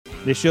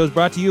This show is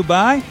brought to you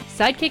by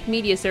Sidekick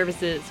Media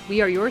Services.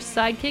 We are your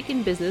sidekick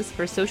in business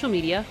for social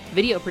media,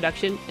 video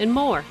production, and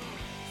more.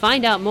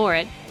 Find out more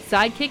at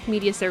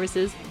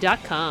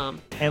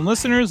sidekickmediaservices.com. And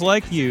listeners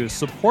like you,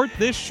 support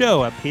this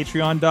show at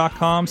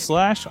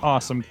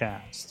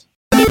patreon.com/awesomecast.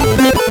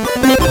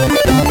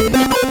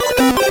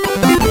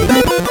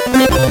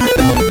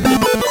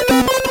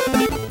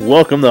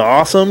 Welcome to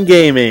Awesome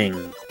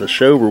Gaming, the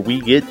show where we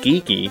get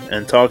geeky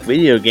and talk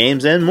video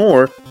games and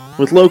more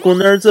with local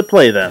nerds that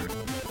play them,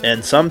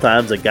 and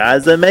sometimes the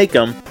guys that make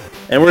them,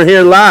 and we're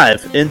here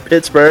live in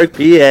Pittsburgh,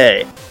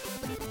 PA.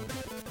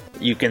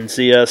 You can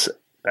see us,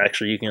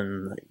 you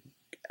can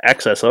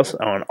access us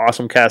on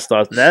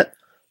awesomecast.net,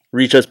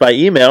 reach us by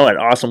email at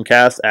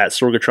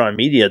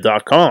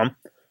awesomecast@sorgatronmedia.com.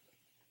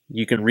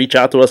 You can reach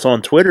out to us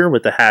on Twitter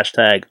with the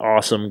hashtag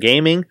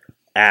awesomegaming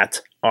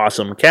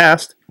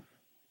 @awesomecast,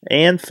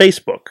 and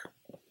Facebook.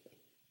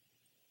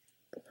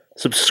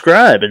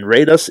 Subscribe and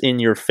rate us in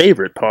your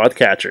favorite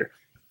podcatcher.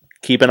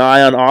 Keep an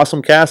eye on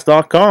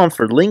awesomecast.com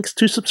for links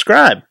to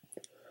subscribe.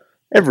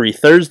 Every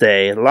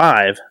Thursday,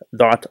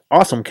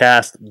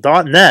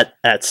 live.awesomecast.net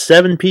at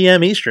 7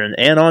 p.m. Eastern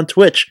and on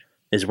Twitch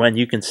is when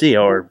you can see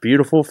our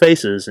beautiful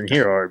faces and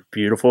hear our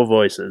beautiful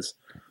voices.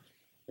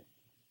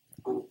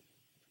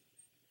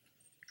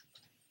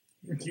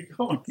 Keep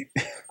going.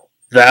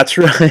 That's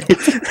right.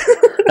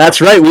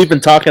 That's right. We've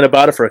been talking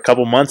about it for a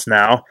couple months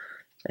now.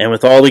 And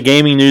with all the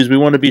gaming news, we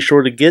want to be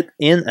sure to get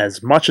in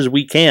as much as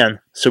we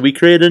can. So we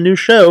created a new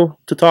show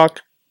to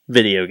talk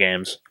video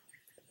games.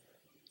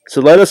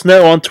 So let us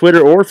know on Twitter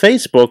or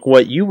Facebook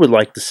what you would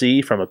like to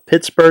see from a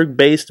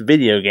Pittsburgh-based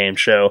video game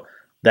show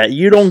that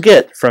you don't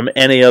get from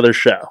any other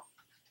show.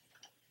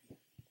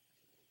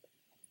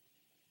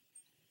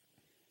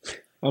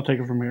 I'll take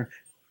it from here.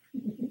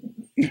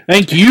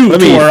 Thank you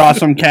to our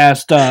Awesome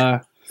Cast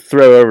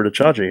throw over to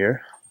Chachi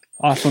here.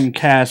 Awesome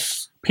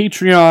Cast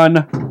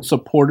Patreon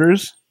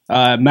supporters.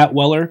 Matt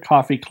Weller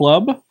Coffee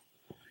Club.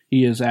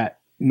 He is at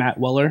Matt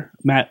Weller.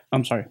 Matt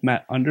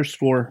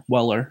 _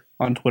 Weller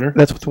on Twitter.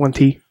 That's with one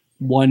T.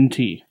 One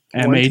T.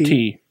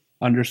 MAT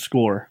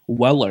 _ Weller.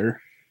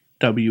 WELLER.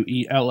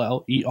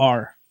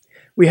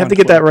 We have to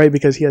get that right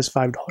because he has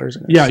 $5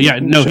 in it. Yeah.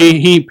 No,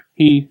 he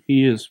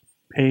is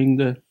paying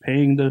the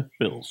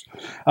bills.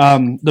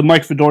 The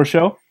Mike Fedor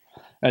Show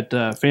at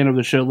the fan of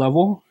the show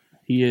level.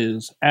 He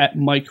is at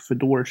Mike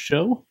Fedor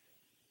Show.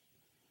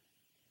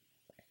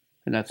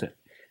 And that's it.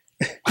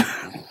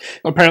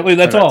 Apparently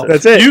that's all.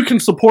 That's it. You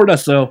can support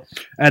us though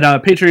at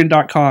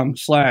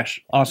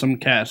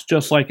patreon.com/awesomecast,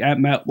 just like at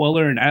Matt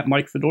Weller and at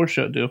Mike Fedor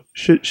Show do.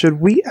 Should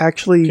we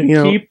actually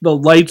keep the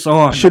lights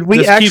on? Should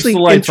we actually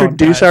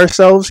introduce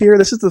ourselves here?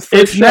 This is the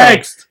first it's show.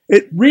 Next.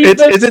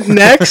 Is it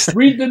next?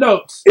 Read the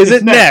notes. Is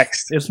it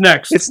next? It's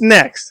next. It's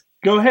next.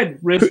 Go ahead,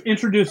 Rich.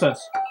 Introduce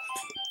us.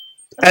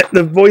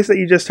 The voice that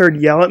you just heard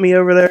yell at me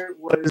over there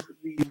was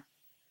the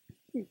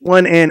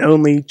one and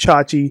only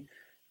Chachi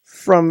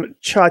from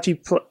Chachi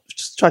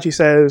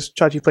Says,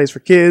 Chachi Plays for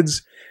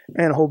Kids,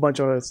 and a whole bunch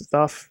of other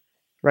stuff,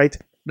 right?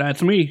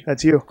 That's me.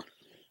 That's you.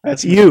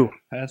 That's you.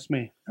 That's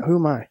me. Who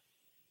am I?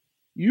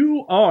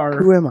 You are...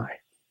 Who am I?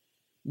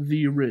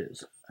 The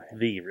Riz.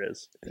 The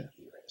Riz. The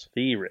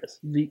E-Riz.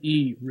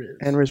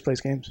 And Riz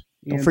Plays Games.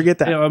 Don't forget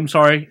that. I'm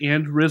sorry.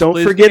 And Riz Don't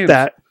Plays forget games.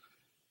 that.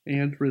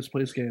 And Riz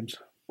Plays Games.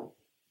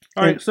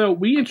 All right, so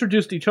we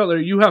introduced each other.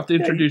 You have to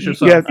introduce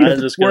yourself.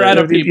 We're out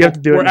of people. You have to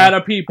do it We're now. out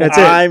of people. That's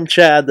it. I'm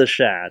Chad the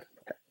Shad,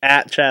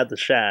 at Chad the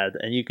Shad,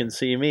 and you can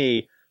see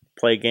me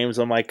play games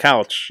on my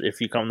couch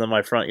if you come to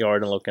my front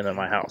yard and look into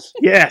my house.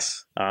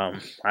 Yes.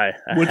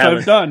 Which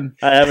I've done.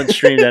 I haven't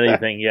streamed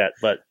anything yet,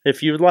 but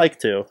if you would like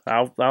to,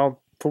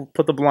 I'll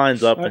put the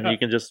blinds up and you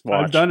can just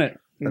watch. I've done it.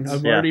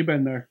 I've already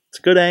been there. It's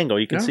a good angle.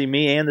 You can see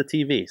me and the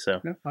TV.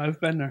 So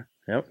I've been there.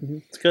 Yep,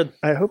 it's good.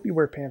 I hope you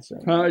wear pants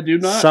though. I do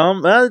not.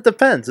 It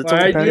depends. It's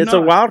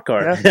a wild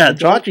card. Yeah,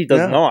 Chachi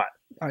does not.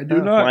 I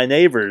do not. My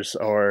neighbors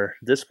are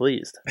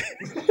displeased.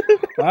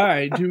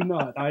 I do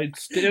not. I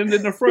stand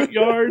in the front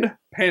yard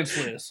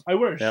pantsless. I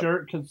wear a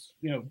shirt because,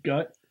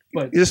 gut.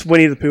 But you just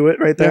Winnie the Pooh it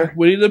right there. Yeah,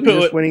 Winnie the Pooh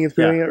it. Just Winnie the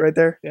Pooh it right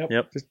there.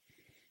 Yep. Just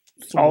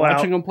all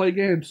watching them play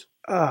games.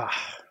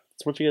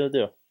 That's what you got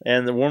to do.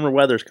 And the warmer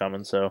weather's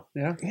coming, so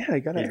you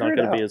gotta. He's not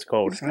going to be as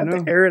cold. You have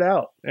to air it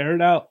out. Air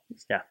it out.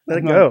 Yeah. Let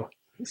it go.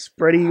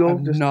 Spread eagle.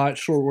 I'm not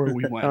sure where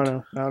we went. I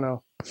don't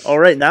know. All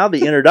right, now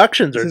the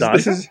introductions are done.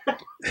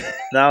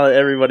 Now that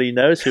everybody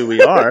knows who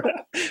we are,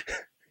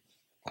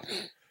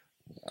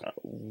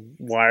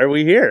 why are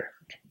we here?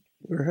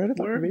 We're headed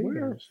What are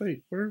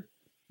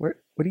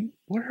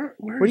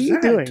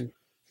you doing?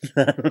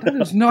 That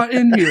is not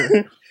in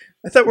here.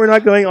 I thought we're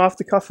not going off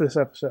the cuff this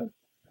episode.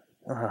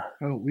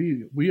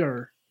 We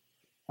are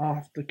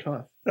off the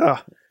cuff.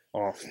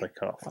 Off the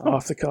cuff.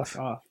 Off the cuff.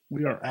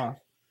 We are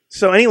off.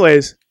 So,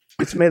 anyways,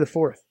 it's May the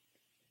 4th.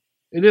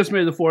 It is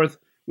May the 4th,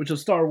 which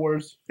is Star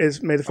Wars.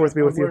 Is May the 4th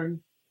be with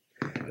you?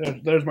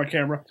 There's my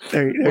camera.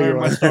 There you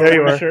my are. Star There you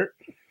Wars are. shirt.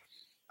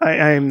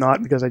 I am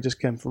not because I just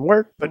came from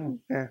work, but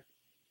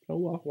Oh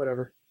well.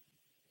 whatever.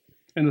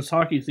 And it's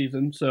hockey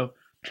season, so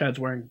Chad's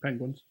wearing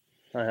Penguins.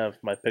 I have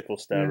my Pickle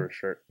Stabber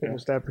shirt. Pickle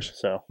Stabbers.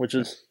 So, which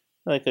is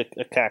like a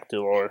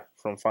Cactuar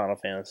from Final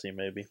Fantasy,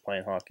 maybe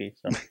playing hockey.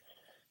 So, it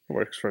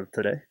works for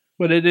today.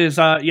 But it is,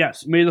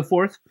 yes, May the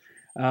 4th.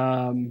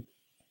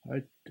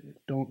 I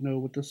don't know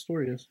what this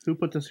story is. Who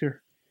put this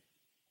here?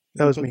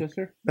 That was Who put me. This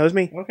here? That was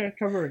me. Okay,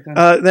 cover it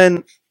then.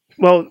 Then,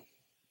 well,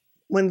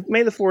 when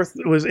May the 4th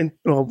was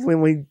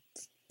when we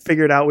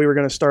figured out we were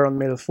going to start on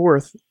May the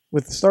 4th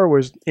with the Star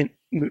Wars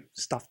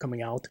stuff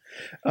coming out,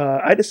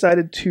 I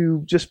decided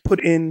to just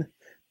put in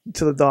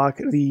to the dock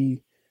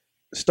the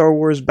Star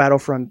Wars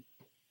Battlefront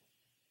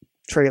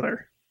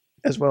trailer,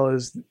 as well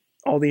as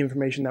all the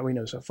information that we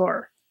know so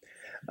far.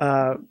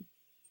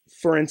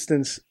 For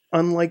instance,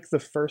 unlike the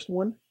first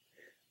one,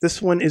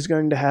 this one is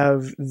going to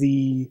have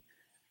the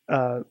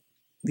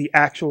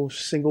actual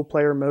single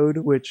player mode,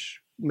 which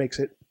makes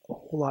it a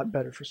whole lot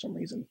better for some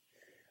reason.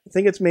 I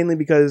think it's mainly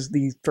because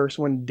the first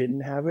one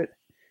didn't have it,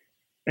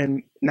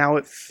 and now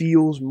it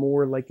feels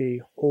more like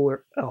a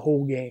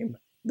whole game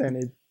than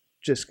it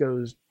just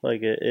goes.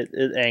 Like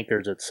it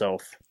anchors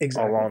itself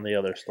along the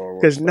other Star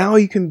Wars. Because now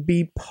you can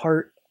be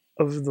part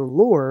of the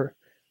lore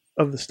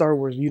of the Star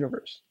Wars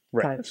universe,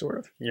 kind of, sort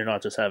of. You're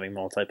not just having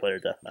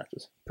multiplayer death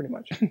matches. Pretty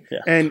much.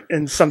 Yeah.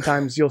 And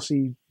sometimes you'll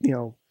see,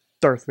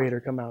 Darth Vader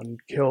come out and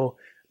kill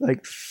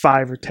like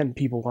 5 or 10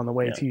 people on the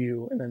way to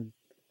you, and then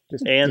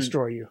just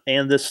destroy you.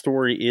 And this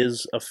story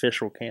is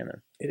official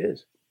canon. It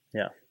is.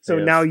 Yeah. So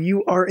now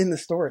you are in the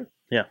story.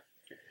 Yeah.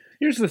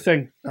 Here's the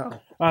thing.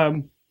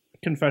 Oh.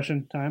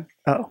 Confession time.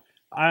 Oh.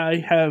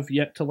 I have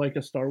yet to like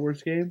a Star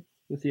Wars game,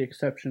 with the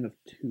exception of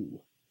 2.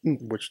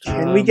 Which two?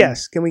 Can we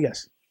guess?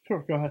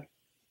 Sure, go ahead.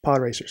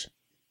 Pod Racers.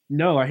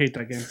 No, I hate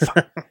that game.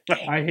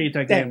 I hate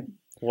that game.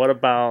 What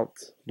about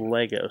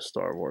Lego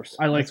Star Wars?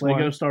 I like That's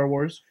Lego one. Star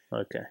Wars,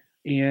 Okay.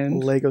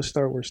 and Lego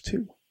Star Wars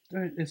 2.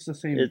 it's the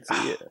same.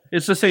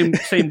 It's the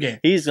same game.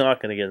 He's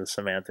not going to get into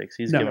semantics.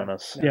 He's giving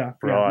us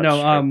broad No,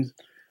 strokes.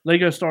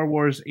 Lego Star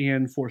Wars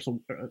and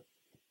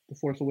The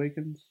Force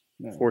Awakens.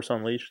 No. Force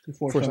Unleashed. The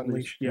Force Force Unleashed.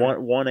 Unleashed. Yeah.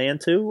 One and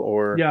two,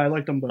 or Yeah, I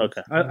like them both.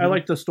 Okay. I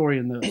like the story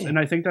in those, and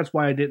I think that's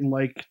why I didn't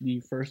like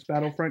the first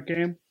Battlefront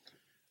game.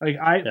 Like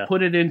I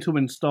put it in to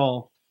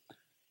install,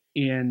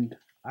 and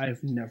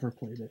I've never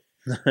played it.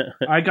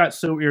 I got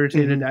so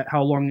irritated at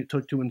how long it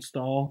took to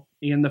install,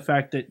 and the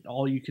fact that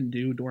all you can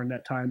do during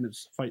that time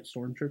is fight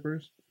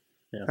stormtroopers.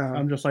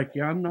 I'm just like,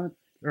 I'm not,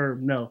 or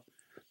no,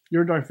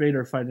 you're Darth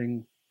Vader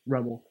fighting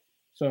Rebel.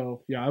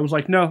 So yeah, I was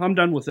like, no, I'm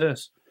done with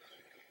this,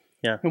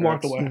 yeah, and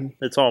walked away.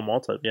 It's all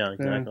multi. Yeah,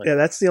 exactly. Yeah,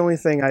 that's the only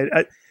thing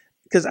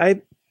because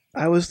I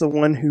was the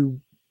one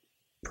who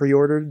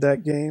pre-ordered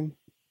that game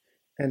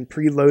and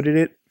preloaded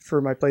it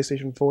for my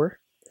PlayStation 4.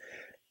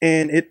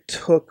 And it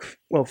took,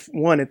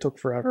 one, it took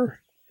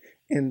forever.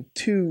 And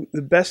two,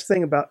 the best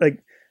thing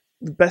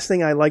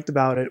I liked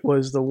about it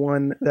was the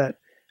one that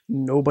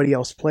nobody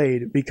else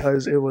played,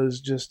 because it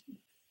was just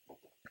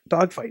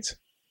dogfights.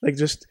 Like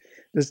just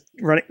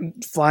running,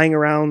 flying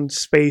around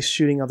space,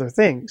 shooting other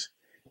things.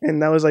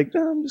 And I was like,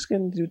 oh, I'm just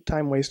going to do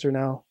time waster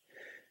now.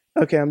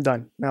 Okay, I'm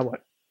done. Now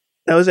what?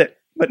 That was it.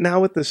 But now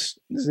with this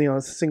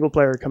single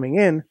player coming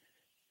in,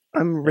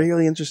 I'm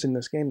really interested in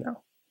this game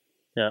now.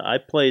 Yeah, I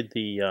played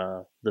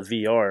the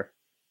VR,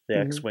 the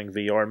X-Wing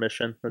VR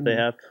mission that they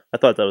have. I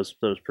thought that was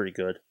pretty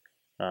good.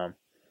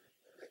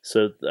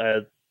 So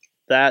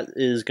that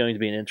is going to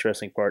be an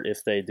interesting part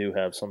if they do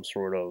have some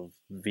sort of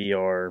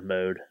VR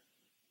mode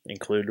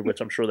included, which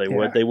I'm sure they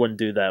would. They wouldn't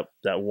do that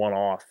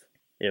one-off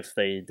if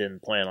they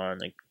didn't plan on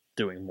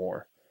doing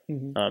more.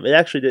 It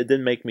actually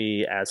didn't make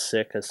me as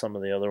sick as some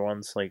of the other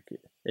ones. Like,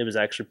 it was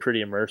actually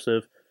pretty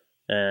immersive,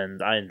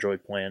 and I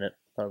enjoyed playing it.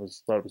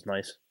 Thought it was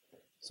nice.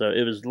 So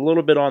it was a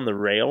little bit on the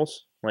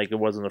rails, like it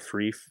wasn't a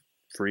free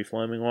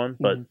flowing one,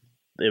 but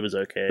it was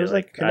okay. It was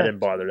I didn't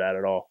bother that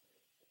at all.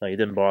 Like, it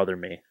didn't bother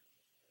me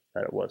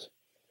that it was.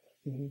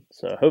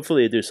 So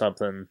hopefully they do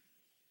something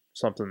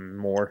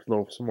more,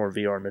 some more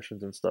VR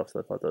missions and stuff.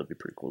 I thought that would be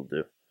pretty cool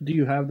to do. Do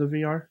you have the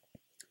VR?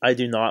 I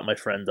do not. My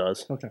friend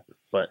does. Okay.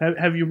 But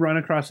have you run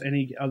across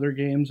any other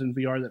games in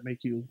VR that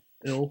make you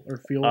ill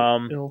or feel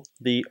ill?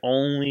 The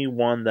only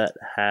one that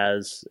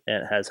has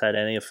had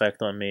any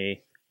effect on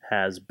me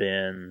has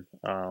been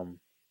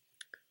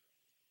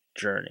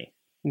Journey.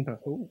 Okay.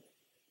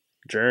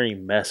 Journey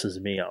messes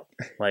me up.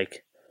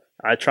 Like,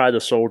 I tried to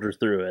soldier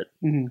through it,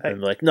 and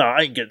I'm like, no,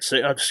 I ain't getting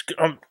sick.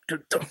 I'm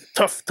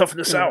tough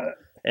this out.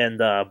 And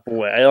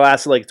boy, it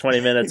lasted like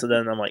 20 minutes, and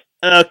then I'm like,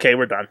 okay,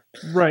 we're done.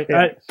 Right.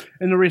 Yeah.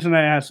 And the reason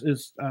I asked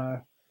is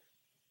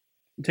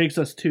it takes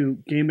us to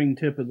gaming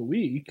tip of the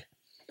week.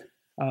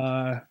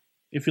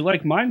 If you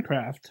like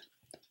Minecraft,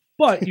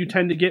 but you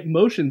tend to get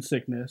motion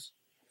sickness,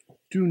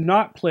 do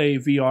not play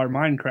VR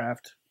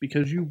Minecraft,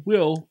 because you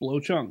will blow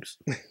chunks.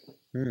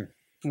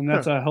 And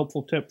that's a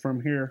helpful tip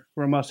from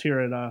us here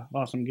at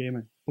Awesome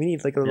Gaming. We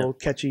need like a little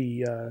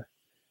catchy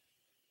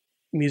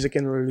music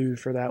interlude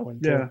for that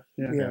one too.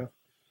 Yeah.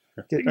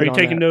 Are you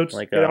taking notes?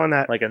 Get on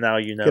that. Like a now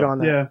you know. Get on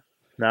that.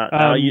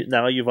 Yeah.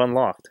 Now you've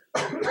unlocked.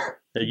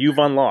 You've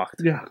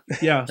unlocked.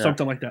 Yeah,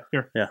 something like that.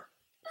 Here. Yeah.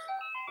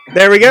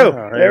 There we go.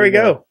 Oh, there we you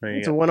go. There you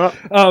It's go. a one up.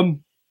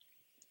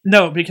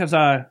 No, because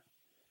I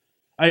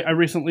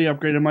recently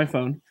upgraded my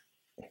phone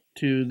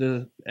to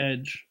the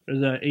Edge, or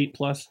the 8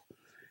 Plus,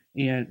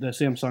 and the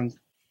Samsung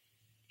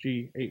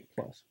G8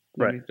 Plus.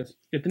 Let Right. me just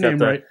get the Got name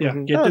the- right. Yeah,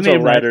 Mhm. get the Tons name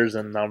of right. letters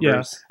and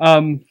numbers.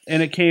 And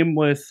it came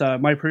with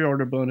my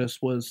pre-order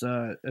bonus was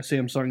a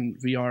Samsung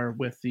VR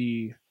with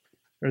the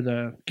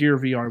Gear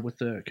VR with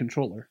the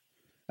controller.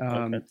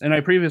 Okay. And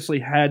I previously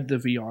had the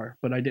VR,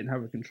 but I didn't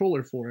have a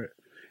controller for it.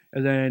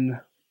 And then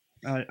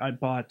I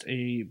bought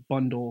a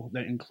bundle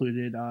that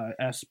included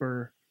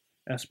Esper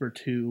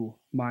 2,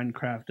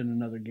 Minecraft, and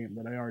another game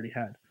that I already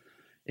had.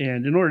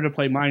 And in order to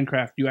play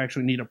Minecraft, you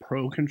actually need a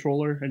pro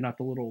controller and not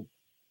the little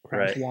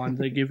crap Right. wand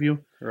they give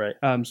you. Right.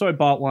 So I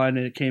bought one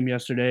and it came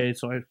yesterday.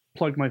 So I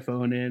plugged my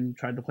phone in,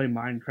 tried to play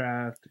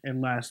Minecraft,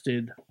 and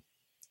lasted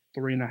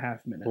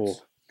 3.5 minutes. Cool.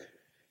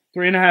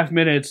 3.5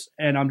 minutes,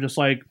 and I'm just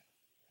like,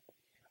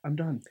 I'm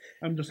done.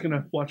 I'm just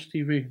gonna watch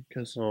TV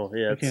because Oh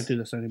yeah. I can't do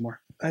this anymore.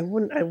 I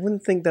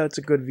wouldn't think that's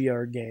a good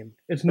VR game.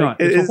 It's not.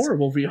 Like, It's it's- a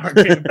horrible VR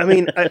game. I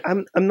mean,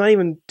 I'm not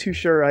even too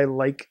sure I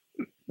like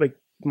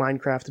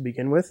Minecraft to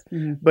begin with.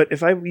 Mhm. But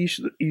if I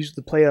used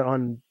to play it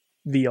on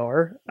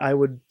VR, I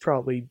would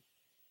probably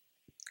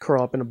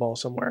curl up in a ball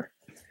somewhere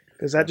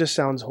because that just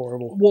sounds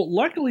horrible. Well,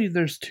 luckily,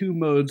 there's 2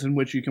 modes in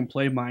which you can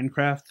play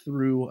Minecraft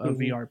through a Mhm.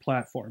 VR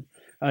platform.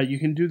 You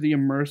can do the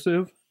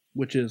immersive,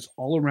 which is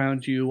all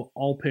around you,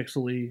 all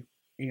pixely,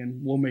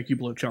 and will make you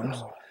blow chunks.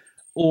 Oh,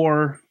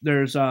 Or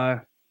there's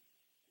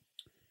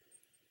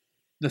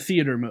the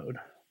theater mode,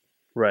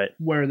 Right.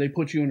 where they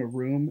put you in a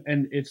room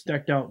and it's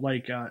decked out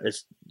like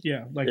It's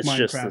like it's Minecraft.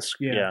 just this.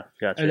 Yeah.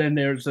 Gotcha. And then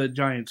there's a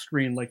giant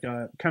screen, like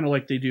kind of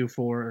like they do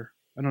for,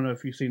 I don't know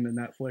if you've seen the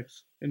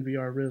Netflix in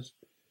VR, Riz.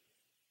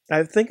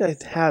 I think I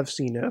have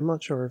seen it. I'm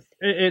not sure if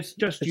It's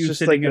just It's you just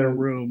sitting like in a a-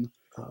 room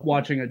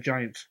watching a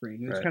giant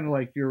screen. It's Right. kind of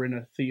like you're in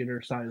a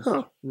theater-sized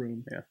Huh.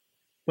 room. Yeah.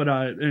 But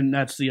and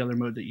that's the other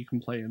mode that you can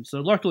play in.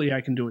 So luckily,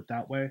 I can do it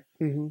that way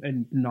Mhm.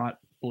 and not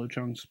blow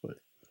chunks. But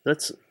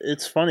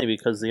It's funny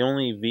because the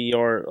only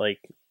VR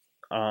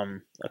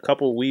a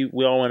couple we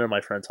all went to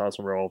my friend's house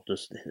and we're all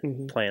just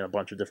Mhm. playing a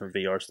bunch of different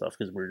VR stuff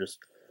because we're just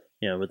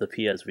with the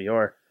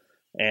PSVR,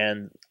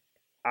 and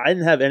I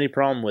didn't have any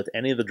problem with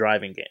any of the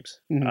driving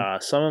games.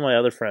 Mhm. Some of my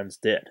other friends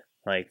did.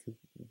 Like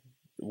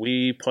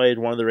we played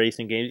one of the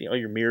racing games.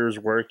 Your mirrors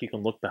work. You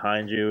can look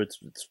behind you. It's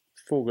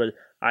full good.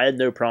 I had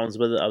no problems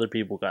with it. Other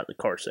people got the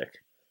car sick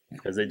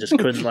because they just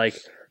couldn't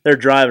they're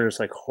driving. It's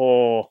like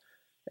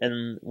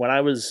And when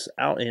I was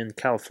out in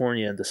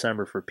California in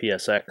December for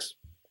PSX,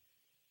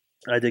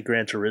 I did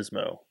Gran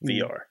Turismo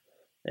VR,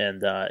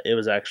 and it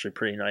was actually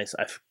pretty nice.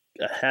 I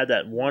had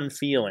that one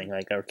feeling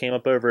like I came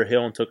up over a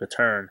hill and took a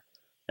turn,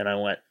 and I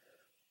went,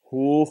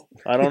 "Ooh,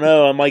 I don't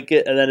know, I might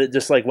get," and then it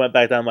just went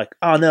back down. I'm like,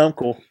 "Oh no, I'm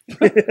cool."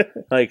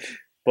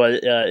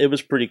 But it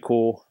was pretty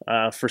cool.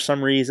 For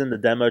some reason, the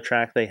demo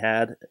track they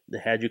had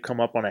you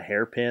come up on a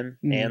hairpin,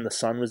 and the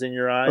sun was in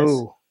your eyes.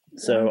 Oh,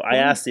 So I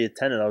asked the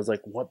attendant, I was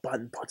like, "What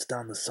button puts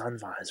down the sun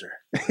visor?"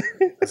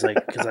 I was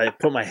like, because I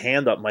put my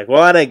hand up, I'm like,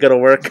 "Well, that ain't gonna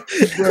work."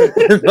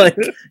 I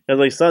was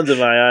like, "Sun's in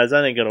my eyes,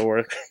 that ain't gonna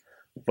work."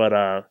 But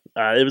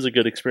it was a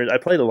good experience. I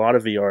played a lot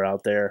of VR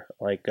out there,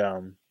 a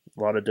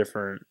lot of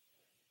different.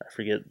 I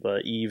forget the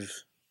Eve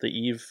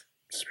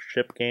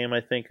ship game.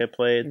 I think I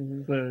played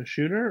the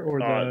shooter or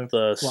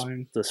the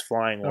flying? this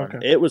flying one. Okay.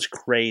 It was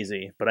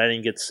crazy, but I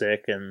didn't get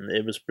sick, and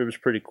it was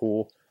pretty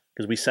cool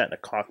because we sat in a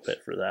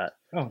cockpit for that.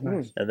 Oh,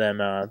 nice. And then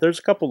there's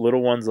a couple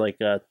little ones like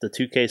the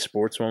 2K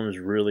Sports one was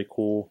really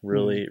cool,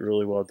 really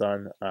well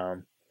done.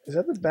 is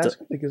that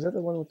is that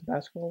the one with the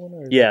basketball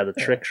one? Or Yeah, the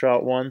trick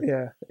shot one.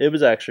 Yeah. It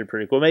was actually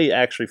pretty cool. It made you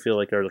actually feel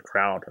like there's a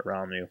crowd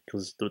around you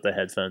because with the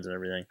headphones and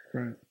everything.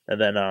 Right.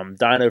 And then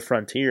Dino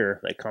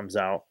Frontier that comes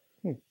out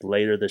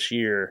later this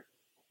year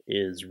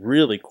is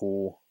really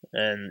cool,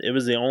 and it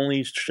was the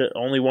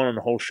only one on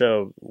the whole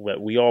show that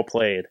we all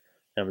played.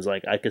 And it was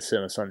like I could sit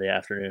on a Sunday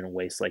afternoon and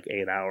waste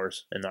 8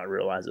 hours and not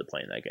realize it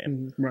playing that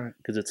game. Right.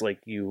 Because it's like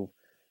you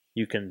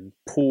can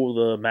pull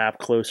the map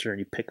closer and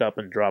you pick up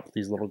and drop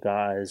these little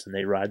guys and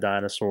they ride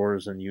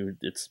dinosaurs and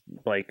it's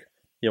like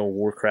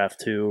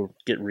Warcraft 2,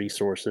 get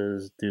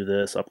resources, do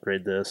this,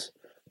 upgrade this,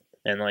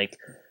 and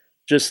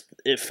just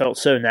it felt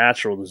so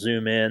natural to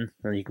zoom in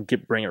and you can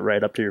bring it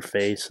right up to your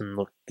face and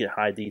get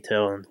high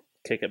detail and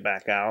kick it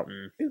back out,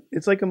 and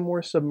It's like a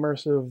more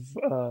submersive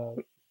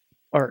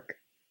Ark.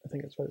 I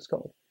think that's what it's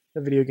called.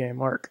 The video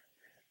game Ark.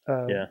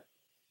 yeah,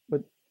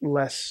 But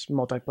less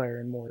multiplayer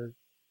and more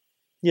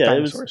it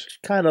dinosaurs. was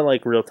kind of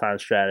like real time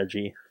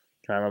strategy,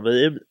 kind of. But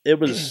it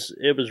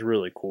was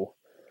really cool.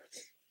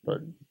 But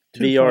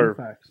Two VR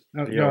fun facts.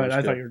 No, VR go ahead. was I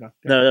good. thought you were done.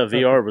 No,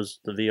 Okay. VR was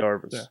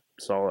Yeah.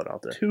 solid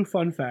out there. 2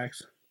 fun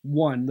facts.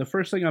 One, the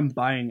first thing I'm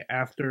buying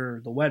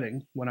after the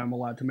wedding, when I'm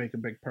allowed to make a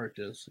big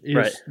purchase, is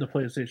Right. the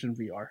PlayStation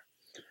VR.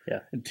 Yeah.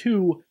 And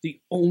 2, the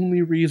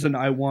only reason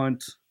I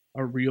want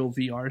a real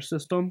VR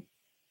system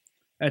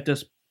at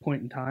this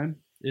point in time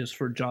is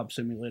for Job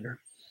Simulator.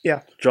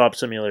 Job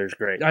Simulator is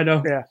great. I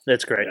know. Yeah.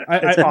 It's great. We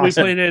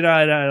awesome. played it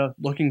at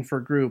Looking for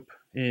Group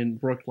in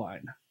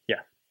Brookline.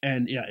 Yeah.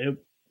 And yeah, it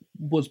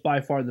was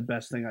by far the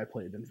best thing I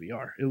played in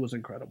VR. It was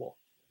incredible.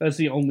 That's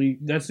the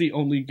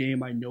only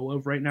game I know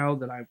of right now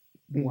that I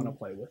want to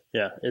play with.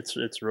 Yeah, it's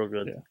real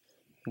good. Yeah.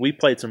 We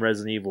played some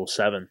Resident Evil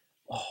 7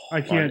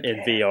 I can't in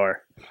VR,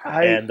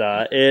 I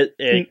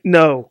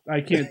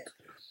can't.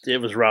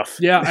 it was rough.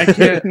 Yeah, I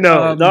can't.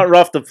 No, Not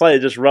rough to play,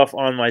 just rough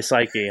on my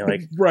psyche.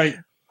 Like, right.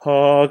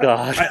 oh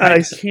god,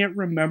 I can't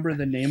remember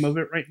the name of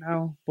it right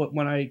now, but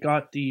when I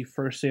got the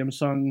first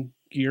Samsung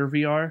Gear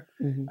VR,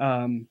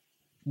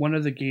 one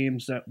of the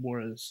games that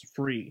was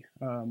free,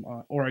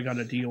 or I got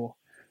a deal,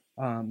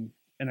 and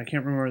I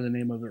can't remember the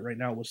name of it right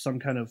now, was some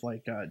kind of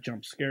like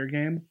jump scare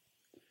game.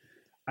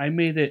 I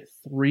made it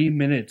 3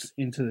 minutes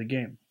into the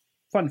game.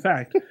 Fun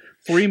fact,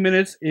 3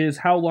 minutes is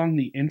how long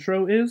the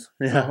intro is.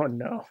 yeah. Oh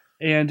no.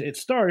 And it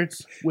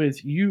starts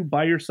with you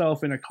by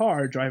yourself in a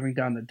car driving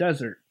down the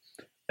desert.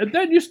 And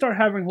then you start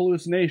having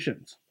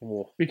hallucinations.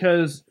 Cool.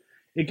 Because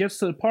it gets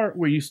to the part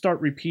where you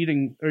start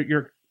repeating, or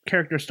your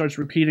character starts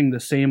repeating the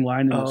same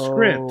line in the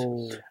script.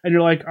 And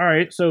you're like, all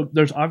right, so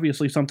there's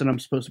obviously something I'm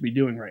supposed to be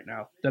doing right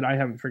now that I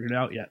haven't figured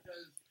out yet.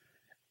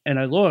 And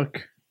I look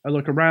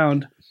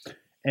around,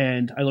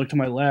 and I look to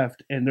my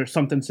left, and there's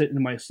something sitting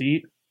in my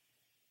seat.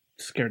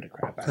 Scared the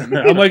crap out of me.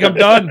 I'm like, I'm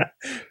done.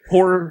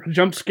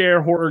 Jump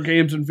scare horror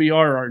games in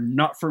VR are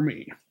not for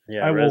me.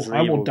 Yeah, I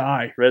will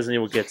die. Resident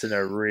Evil gets in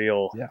there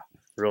real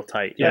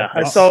tight. Yeah.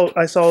 I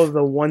saw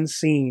the one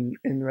scene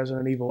in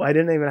Resident Evil. I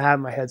didn't even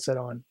have my headset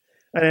on.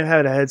 I didn't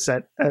have a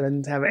headset. I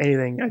didn't have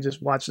anything. I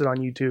just watched it on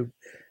YouTube.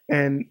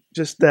 And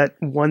just that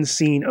one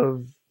scene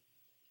of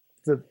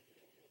the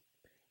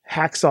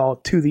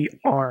hacksaw to the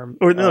arm,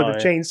 or the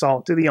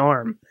chainsaw to the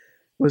arm,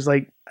 was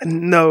like,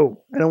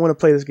 no, I don't want to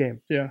play this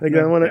game. Yeah. Like,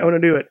 I want to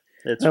do it.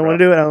 I want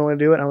to do it. I want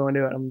to do it. I want to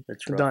do it.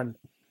 I'm done.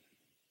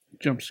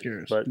 Jump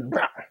scares.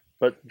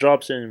 But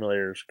Job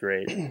Simulator is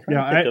great.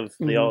 Yeah, I think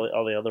of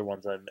all the other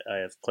ones I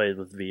have played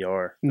with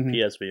VR, the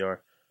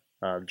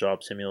PSVR,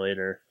 Job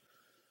Simulator.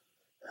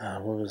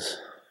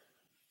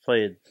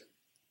 Played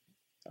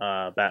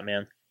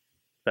Batman.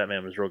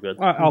 Batman was real good.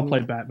 I'll play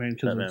Batman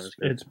because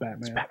it's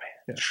Batman.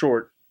 Yeah.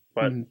 Short,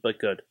 but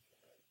good.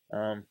 I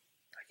can't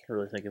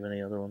really think of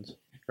any other ones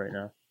right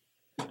now.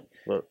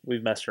 But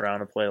we've messed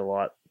around and played a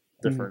lot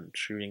different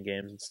shooting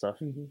games and stuff.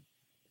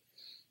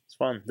 It's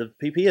fun. The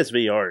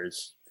PSVR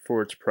is,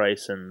 for its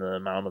price and the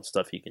amount of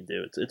stuff you can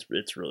do,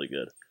 it's really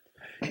good.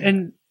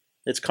 And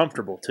it's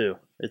comfortable too.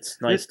 It's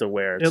nice to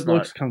wear. It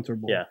looks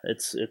comfortable. Yeah,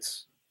 it's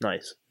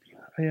nice.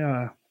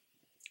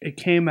 It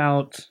came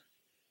out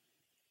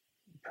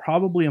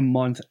probably a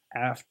month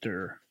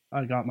after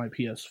I got my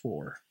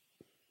PS4,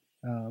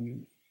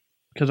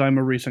 because I'm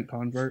a recent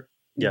convert.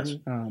 Yes.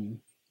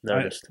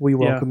 Noticed. We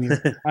welcome you.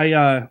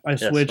 I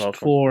switched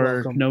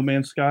for No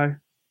Man's Sky.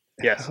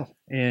 Yes.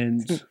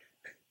 And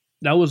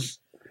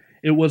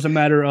it was a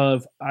matter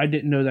of, I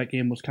didn't know that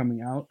game was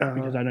coming out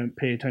because I didn't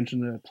pay attention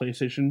to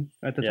PlayStation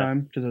at the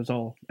time because it was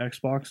all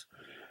Xbox.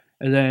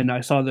 And then I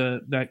saw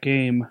that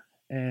game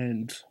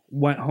and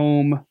went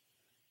home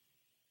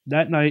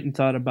that night and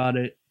thought about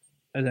it,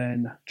 and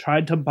then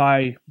tried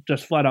to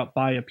just flat out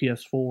buy a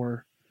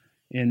PS4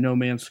 in No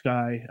Man's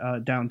Sky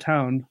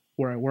downtown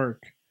where I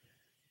work,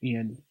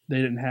 and they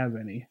didn't have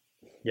any.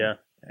 Yeah.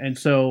 And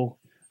so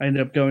I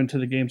ended up going to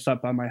the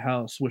GameStop by my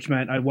house, which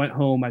meant I went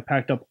home, I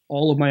packed up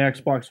all of my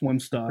Xbox One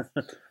stuff,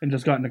 and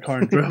just got in the car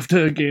and drove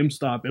to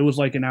GameStop. It was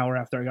like an hour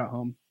after I got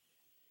home.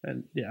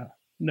 And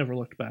never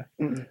looked back.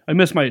 I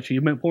missed my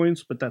achievement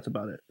points, but that's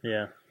about it.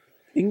 Yeah.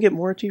 You can get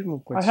more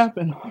achievement points. I have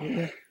been.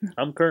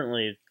 I'm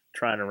currently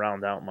trying to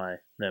round out my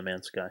No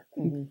Man's Sky.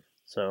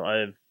 So I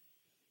have,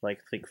 I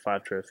think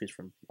 5 trophies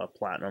from a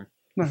platinum.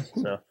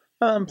 So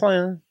I'm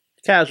playing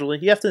casually.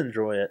 You have to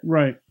enjoy it.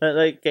 Right.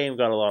 That game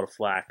got a lot of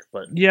flack,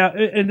 but yeah,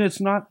 and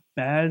it's not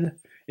bad.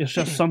 It's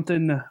just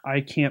something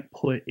I can't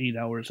put 8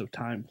 hours of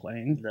time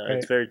playing. No,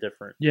 it's very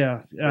different.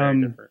 Yeah.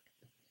 Very different.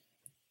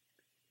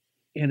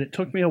 And it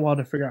took me a while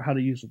to figure out how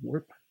to use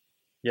warp.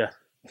 Yeah.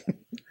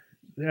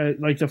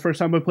 Like the first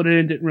time I put it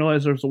in, didn't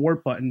realize there was a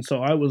warp button,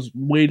 so I was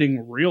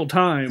waiting real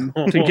time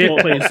to get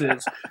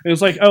places. It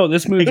was like, oh,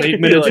 this moves 8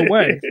 minutes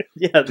away.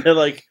 Yeah, they're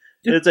like,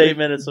 it's 8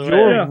 minutes away.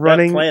 You're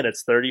running. That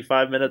planet's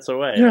 35 minutes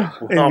away. Yeah.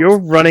 And you're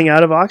running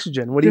out of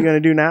oxygen. What are you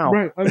going to do now?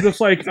 Right. I'm just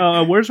like,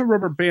 where's a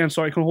rubber band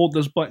so I can hold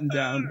this button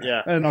down?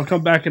 Yeah. And I'll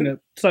come back in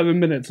 7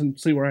 minutes and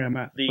see where I am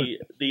at. The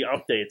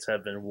updates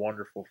have been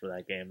wonderful for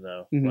that game,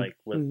 though. Like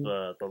with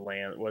the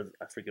land,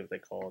 I forget what they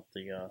call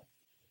it,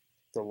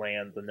 the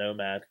land, the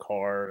Nomad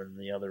car, and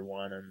the other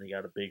one, and they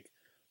got the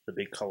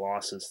big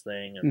Colossus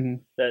thing,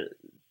 and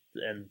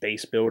and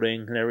base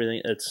building and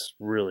everything. It's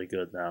really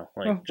good now.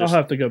 Like, I'll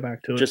have to go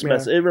back to it.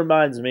 It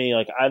reminds me,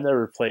 like, I've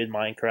never played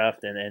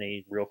Minecraft in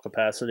any real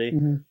capacity,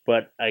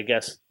 but I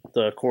guess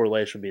the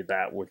correlation would be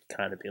that would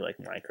kind of be like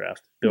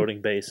Minecraft.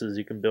 Building bases,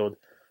 you can build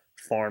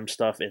farm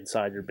stuff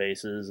inside your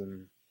bases,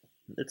 and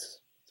it's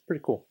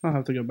pretty cool. I'll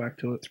have to go back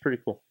to it. It's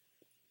pretty cool.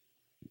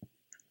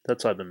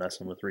 That's what I've been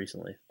messing with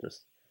recently.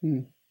 Just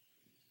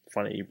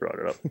funny you brought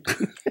it up.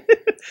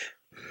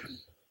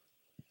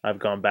 I've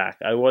gone back.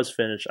 I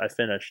finished.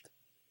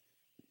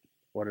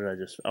 What did I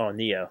just? Oh,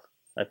 Neo.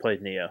 I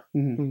played Neo,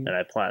 Mm-hmm. and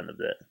I platinumed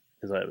it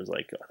because I was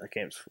like, oh, that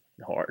game's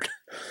hard.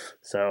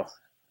 So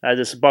I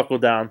just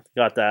buckled down,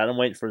 got that. I'm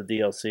waiting for the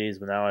DLCs,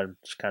 but now I'm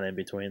just kind of in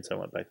between. So I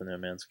went back to No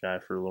Man's Sky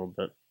for a little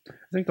bit. I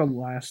think the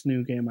last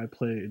new game I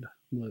played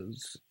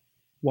was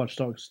Watch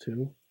Dogs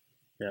 2.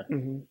 Yeah.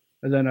 Mm-hmm.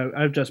 And then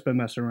I've just been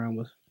messing around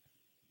with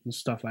the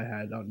stuff I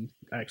had on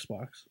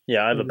Xbox.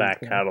 Yeah, I have a Really back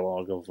cool.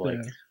 catalog of like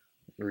Yeah.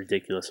 a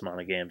ridiculous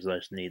amount of games that I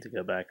just need to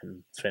go back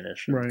and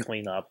finish and Right.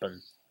 clean up.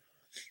 And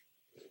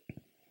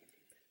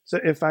So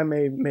if I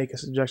may make a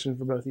suggestion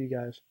for both of you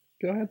guys,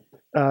 Go ahead.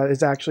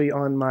 it's actually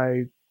on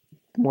my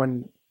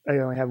one. I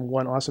only have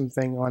one awesome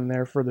thing on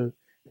there for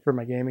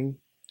my gaming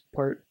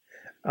part.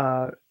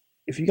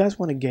 If you guys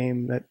want a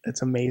game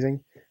that's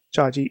amazing,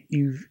 Chachi,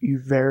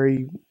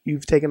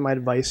 you've taken my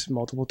advice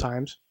multiple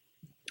times,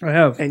 I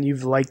have. and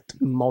you've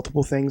liked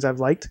multiple things I've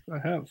liked, I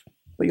have.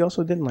 but you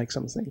also didn't like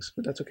some things,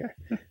 but that's okay.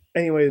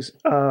 Anyways,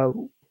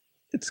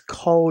 it's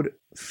called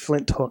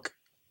Flint Hook.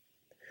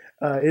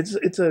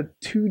 It's a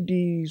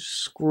 2D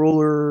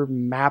scroller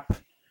map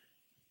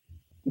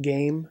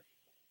game,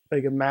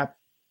 like a map.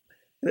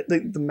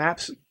 The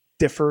maps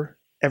differ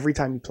every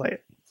time you play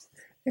it,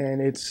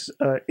 and it's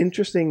an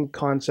interesting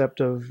concept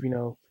of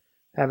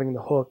having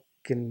the hook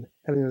and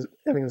having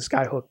the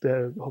sky hook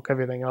to hook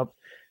everything up,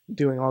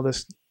 doing all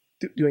these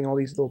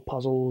little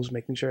puzzles,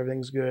 making sure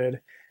everything's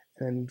good,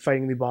 and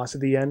fighting the boss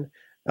at the end.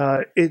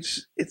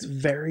 It's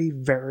very,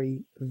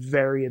 very,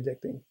 very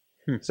addicting.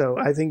 So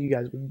I think you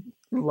guys would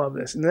love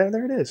this, and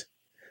there it is.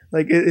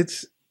 Like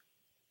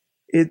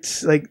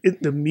it's like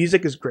the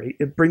music is great.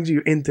 It brings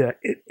you into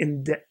it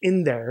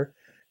in there,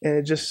 and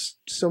it's just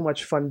so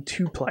much fun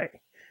to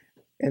play.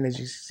 And as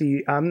you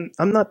see, I'm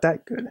not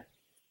that good.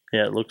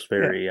 yeah, it looks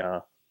very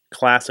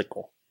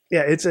classical.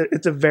 Yeah, it's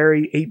a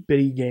very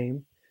 8-bit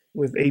game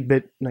with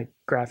 8-bit like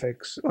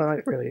graphics. Well,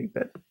 not really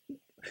 8-bit.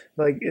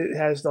 Like it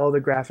has all the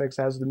graphics,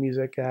 has the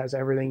music, has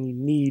everything you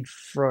need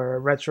for a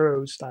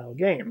retro style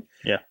game.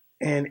 Yeah.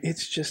 And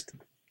it's just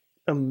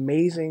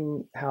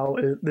amazing how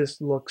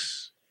this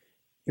looks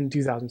in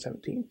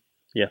 2017.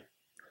 Yeah.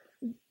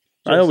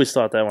 I always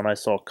thought that when I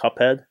saw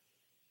Cuphead,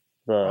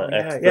 the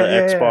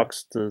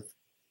Xbox, the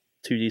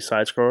 2D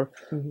side scroller,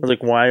 I was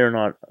like, why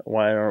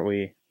aren't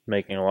we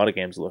making a lot of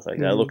games that look like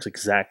that? It looks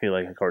exactly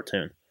like a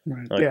cartoon.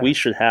 Right. Like we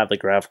should have the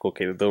graphical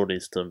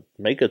capabilities to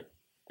make a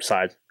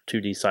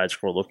 2D side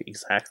scroll look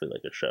exactly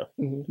like a show.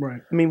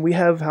 Right. I mean, we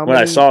have how When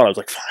many? I saw it, I was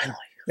like, finally,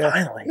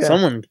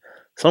 Yeah.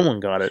 someone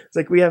got it. It's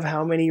like we have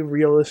how many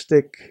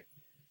realistic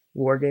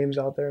war games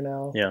out there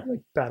now? Yeah.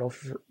 Like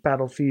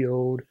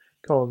Battlefield,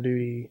 Call of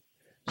Duty,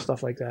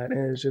 stuff like that,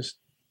 and it's just.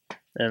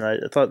 And I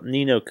thought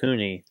Nino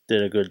Cooney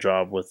did a good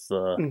job with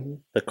the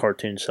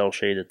cartoon cell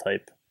shaded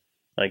type.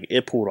 Like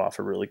it pulled off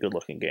a really good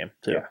looking game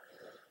too. Yeah.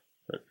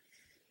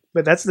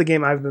 But that's the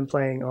game I've been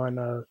playing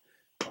on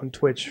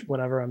Twitch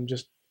whenever I'm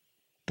just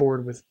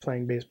bored with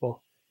playing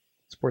baseball,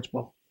 sports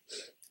ball.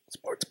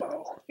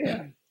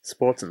 Yeah.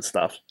 Sports and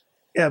stuff.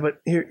 Yeah,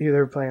 but here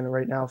they're playing it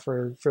right now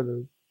for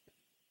the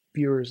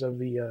viewers of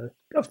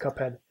of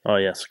Cuphead. Oh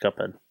yes,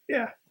 Cuphead.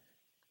 Yeah.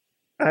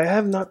 I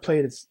have not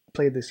played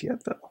this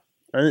yet though.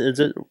 Is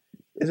it?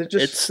 Is it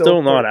just? It's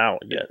still not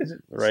out yet,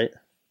 right?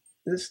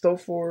 Is it still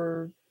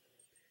for?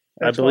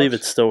 Xbox? I believe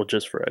it's still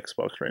just for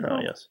Xbox right now.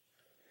 Oh. Yes,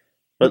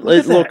 but Look it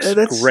at that.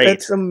 looks great.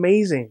 That's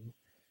amazing.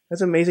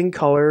 That's amazing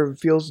color. It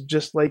feels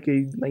just like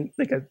a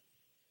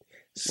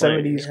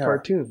 70s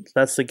cartoon.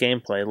 That's the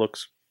gameplay. It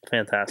looks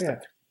fantastic.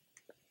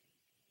 Yeah.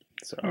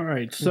 So All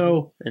right.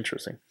 So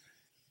interesting.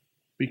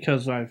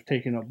 because I've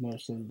taken up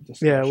most of the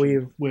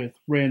discussion with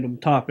random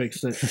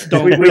topics that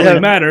don't we really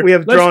have- matter, we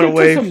have let's drawn get to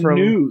away some from-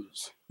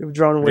 news. We've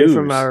drawn away News.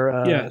 from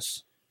our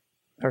Yes.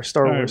 our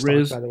Star All right, Wars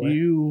Riz, talk, by the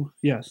way.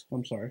 Yes,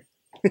 I'm sorry.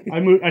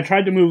 I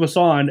tried to move us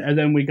on, and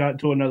then we got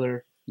to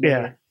another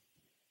Another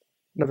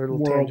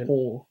little tangent.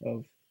 whirlpool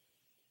of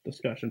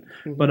discussion.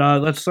 Mhm. But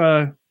let's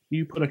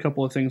you put a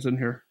couple of things in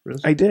here,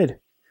 Riz. I did.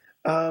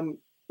 The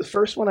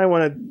first one I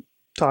want to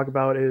talk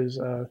about is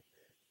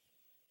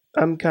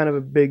I'm kind of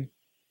a big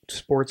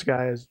sports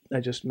guy, as I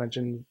just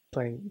mentioned,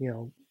 playing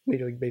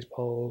Major League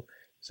Baseball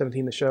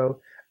 17 the show.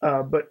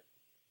 But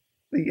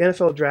the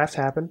NFL draft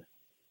happened.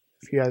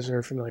 If you guys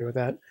are familiar with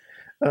that,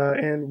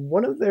 and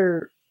one of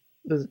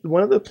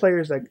the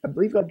players that I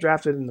believe got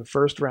drafted in the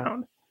first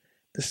round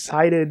is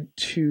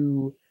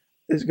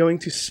going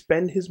to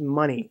spend his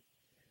money,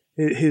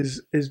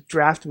 his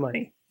draft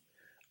money,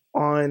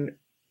 on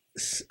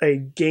a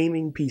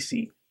gaming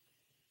PC.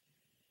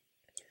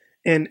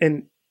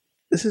 And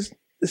this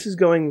is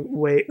going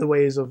the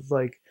ways of,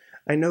 like,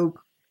 I know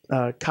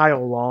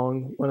Kyle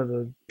Long,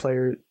 another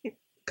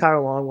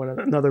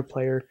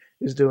player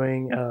is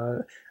doing. I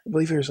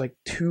believe there's like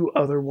 2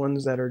 other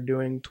ones that are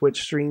doing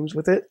Twitch streams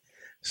with it.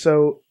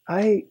 So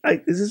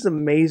this is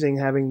amazing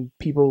having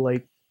people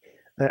like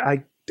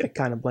I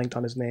kind of blanked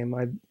on his name.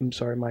 I'm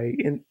sorry, my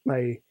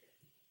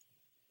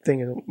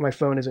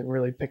phone isn't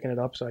really picking it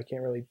up, so I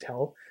can't really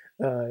tell.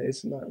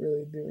 It's not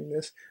really doing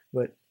this,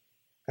 but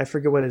I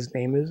forget what his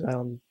name is.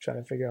 I'm trying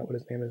to figure out what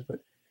his name is, but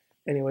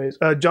anyways,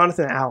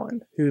 Jonathan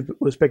Allen, who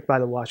was picked by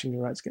the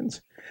Washington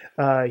Redskins.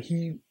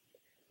 He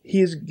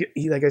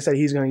like I said,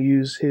 he's going to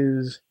use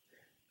his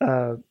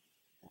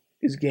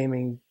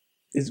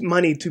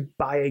money to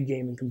buy a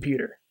gaming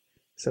computer.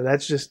 So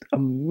that's just a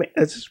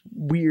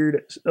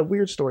weird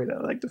story that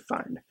I like to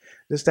find.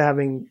 Just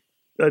having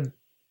a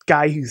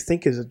guy who you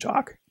think is a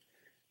jock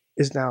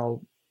is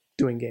now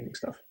doing gaming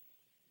stuff.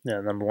 Yeah,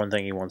 number one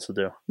thing he wants to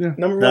do. Yeah.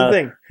 Number one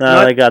thing.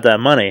 Now they got that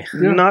money.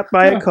 Not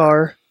buy a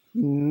car,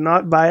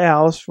 not buy a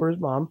house for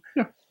his mom.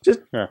 Yeah. Just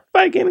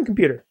buy a gaming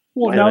computer.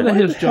 Well, now that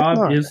his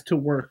job is to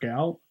work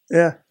out,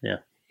 yeah,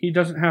 he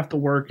doesn't have to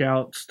work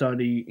out,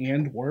 study,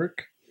 and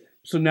work.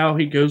 So now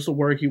he goes to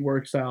work, he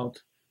works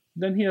out,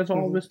 then he has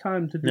all of his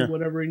time to do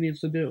whatever he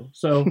needs to do.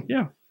 So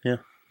yeah.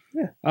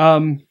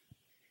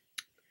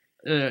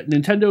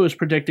 Nintendo is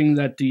predicting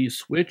that the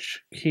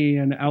Switch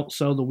can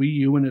outsell the Wii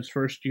U in its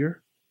first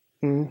year.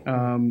 In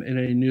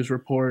a news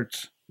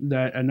report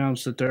that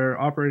announced that their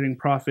operating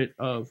profit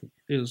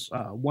is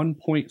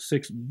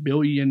 $1.6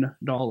 billion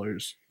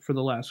for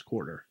the last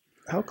quarter.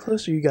 How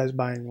close are you guys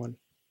buying one?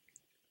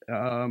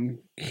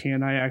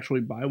 Can I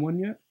actually buy one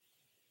yet?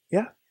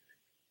 Yeah.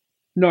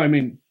 No, I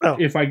mean,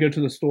 if I go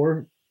to the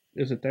store,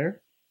 is it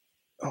there?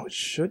 Oh, it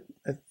should.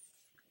 I'm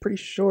pretty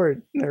sure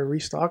they're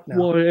restocked now.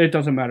 Well, it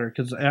doesn't matter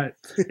because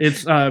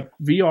it's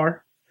VR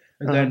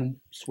and then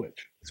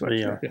Switch.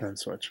 VR and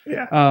Switch.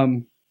 Yeah.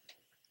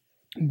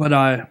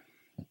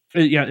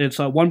 It's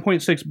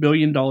 $1.6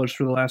 billion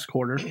for the last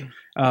quarter,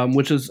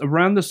 which is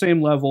around the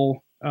same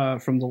level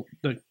from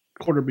the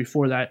quarter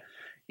before that,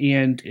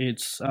 and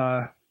it's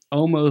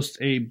almost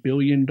 $1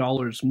 billion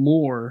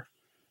more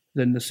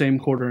than the same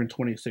quarter in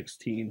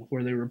 2016,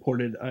 where they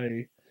reported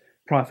a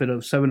profit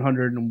of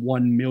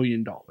 $701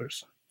 million.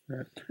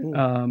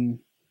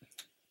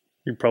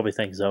 You'd probably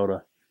think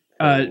Zelda.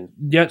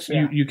 Yes,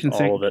 you can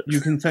thank all of it.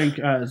 You can thank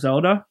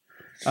Zelda,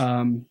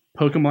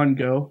 Pokemon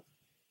Go,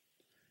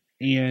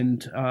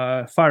 and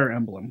Fire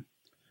Emblem,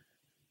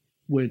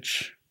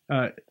 which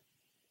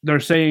they're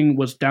saying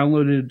was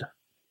downloaded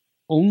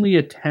only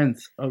a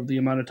tenth of the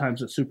amount of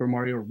times that Super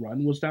Mario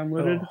Run was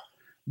downloaded,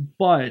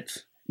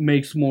 but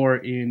makes more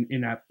in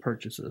in-app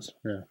purchases.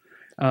 Yeah.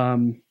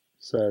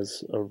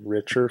 Says a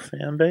richer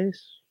fan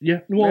base. Yeah.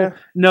 Well,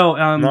 no.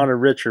 Not a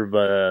richer,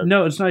 but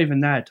no, it's not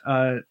even that.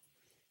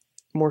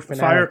 More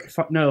fanatic.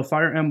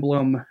 Fire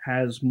Emblem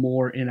has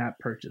more in-app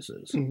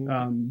purchases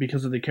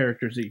because of the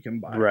characters that you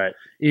can buy. Right.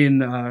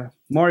 In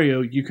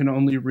Mario, you can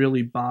only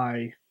really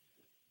buy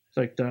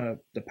like the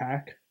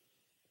pack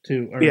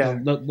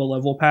the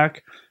level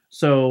pack.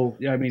 So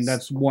I mean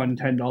that's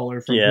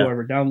 $10 from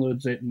whoever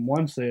downloads it and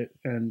wants it,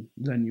 and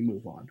then you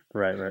move on.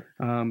 Right.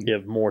 You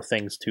have more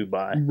things to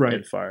buy. Right.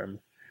 In Fire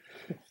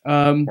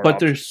Emblem. But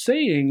they're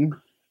saying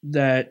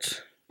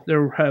that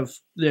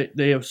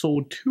they have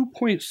sold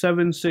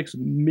 2.76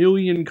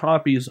 million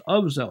copies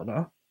of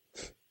Zelda,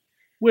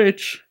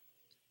 which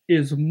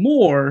is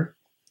more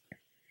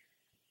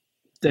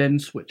than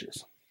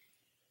Switches.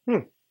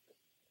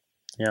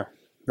 Yeah.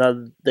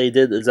 Now they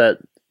did. Is that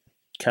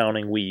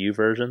counting Wii U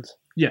versions?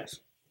 Yes.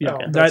 Yeah.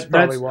 Okay. That's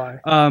probably why.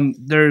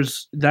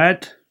 There's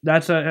that.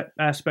 That's an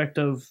aspect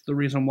of the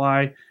reason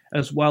why,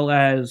 as well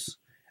as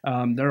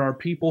there are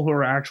people who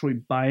are actually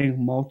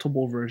buying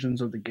multiple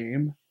versions of the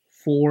game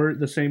for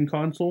the same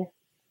console,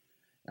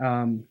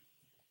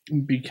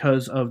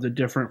 because of the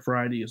different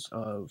varieties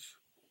of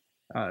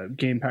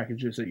game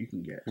packages that you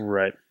can get.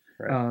 Right.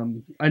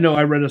 I know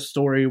I read a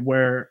story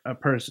where a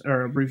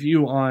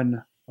review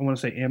on, I want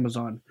to say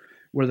Amazon,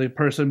 where the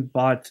person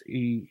bought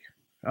a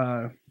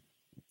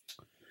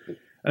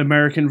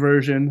American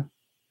version,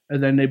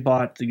 and then they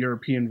bought the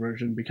European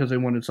version because they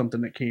wanted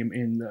something that came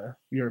in the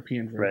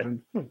European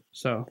version. Right.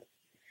 So,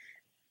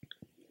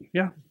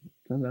 yeah,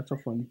 that's a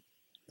fun.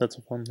 That's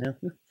a fun,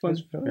 Fun.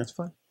 That's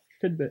fun.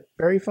 Tidbit.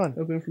 Very fun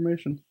of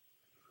information.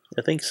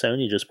 I think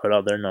Sony just put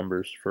out their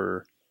numbers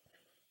for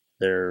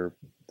their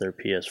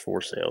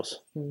PS4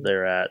 sales.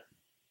 They're at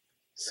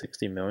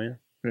 60 million.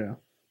 Yeah.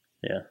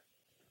 Yeah.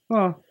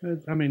 Well,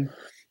 I mean,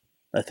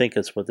 I think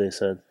that's what they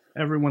said.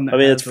 Everyone that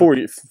it's fifth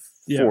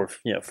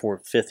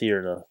year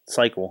of the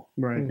cycle.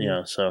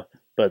 Right. So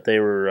but they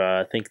were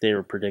I think they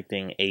were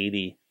predicting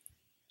 80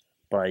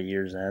 by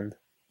year's end.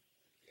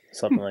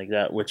 Something like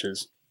that, which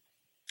is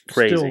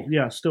crazy.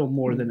 Still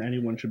more than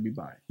anyone should be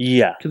buying.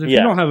 Yeah. Because if you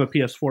don't have a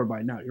PS4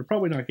 by now, you're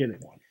probably not getting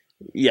one.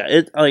 Yeah,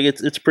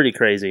 it's pretty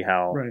crazy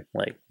how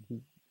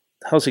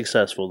how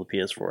successful the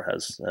PS4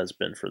 has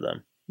been for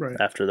them. Right.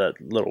 After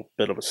that little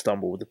bit of a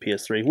stumble with the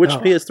PS3, which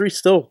PS3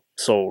 still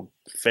sold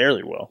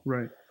fairly well.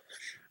 Right.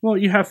 Well,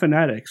 you have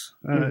fanatics.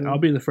 I'll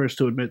be the first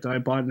to admit that I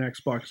bought an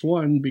Xbox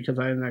One because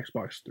I had an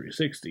Xbox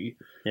 360.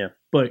 Yeah.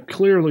 But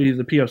clearly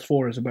the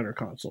PS4 is a better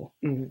console.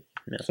 Mm-hmm.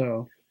 Yeah.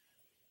 So,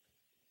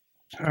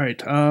 all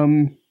right.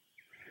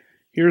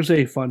 Here's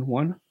a fun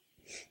one.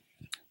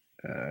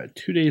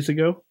 2 days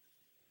ago,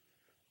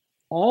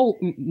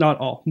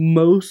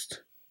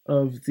 most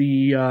of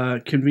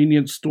the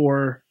convenience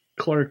store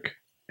clerk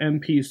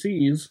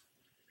NPCs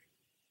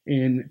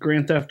in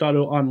Grand Theft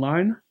Auto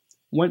Online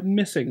went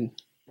missing.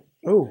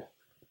 Oh,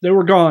 They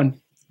were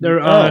gone. There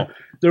Oh.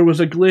 there was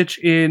a glitch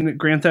in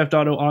Grand Theft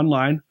Auto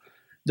Online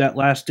that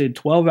lasted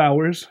 12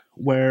 hours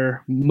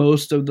where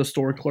most of the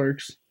store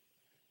clerks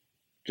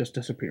just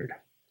disappeared.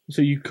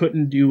 So you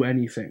couldn't do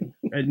anything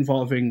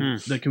involving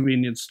the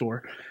convenience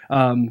store.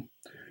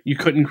 You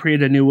couldn't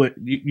create a new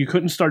you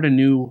couldn't start a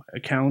new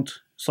account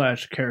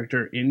 /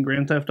 character in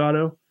Grand Theft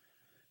Auto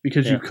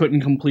because you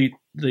couldn't complete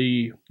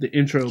the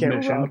intro Can't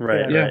mission. rob.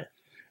 Right, Yeah.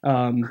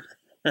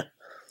 right.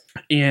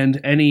 And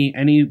any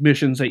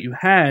missions that you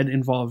had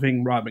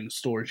involving robbing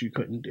stores you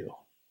couldn't do.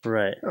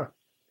 Right.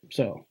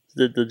 So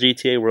Did the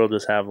GTA world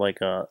just have like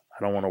a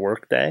I don't want to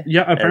work day?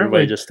 yeah, apparently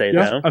Everybody just stayed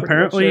home?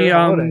 Apparently, their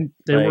holiday.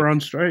 they Like- were on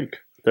strike.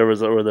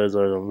 Was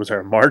there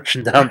a march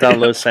in downtown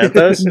Los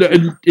Santos? No,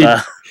 it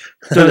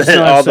does And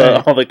not say.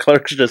 all the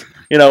clerks just,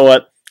 you know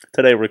what?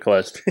 Today we're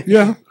closed.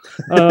 Yeah.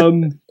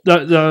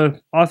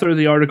 The author of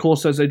the article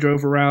says they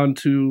drove around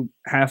to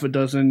half a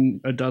dozen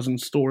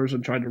stores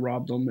and tried to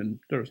rob them, and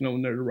there was no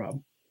one there to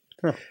rob.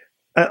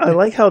 I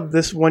like how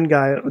this one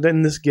guy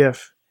in this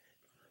GIF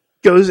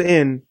goes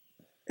in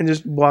and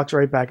just walks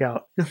right back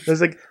out.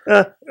 It's like,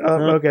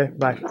 okay,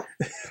 bye.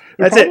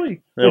 That's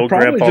it. The old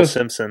probably Grandpa just-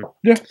 Simpson.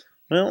 Yeah.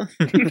 Well,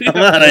 I'm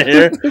out of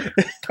here.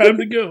 Time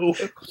to go.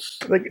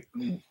 Like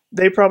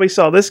they probably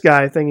saw this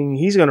guy thinking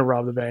he's going to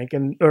rob the bank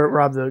or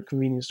rob the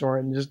convenience store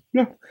and just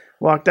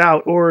walked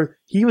out, or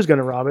he was going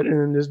to rob it and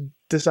then just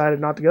decided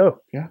not to go.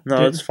 Yeah.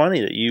 No, it's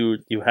funny that you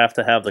have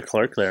to have the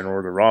clerk there in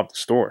order to rob the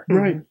store.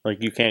 Right.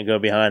 Like you can't go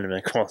behind and be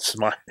like, well, this is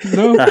mine.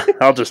 No.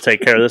 I'll just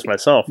take care of this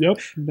myself. Nope.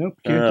 Can't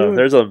do it.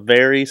 There's a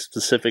very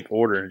specific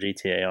order in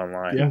GTA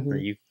Online. Yeah.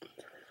 That you,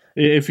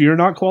 If you're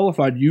not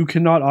qualified, you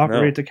cannot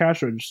operate the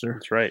cash register.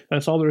 that's right.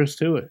 That's all there is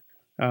to it.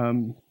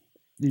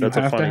 You That's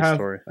a have to funny have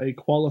story. a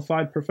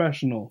qualified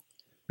professional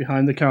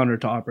behind the counter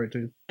to operate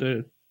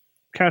the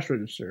cash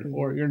register,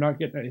 or you're not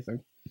getting anything.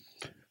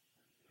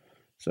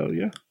 So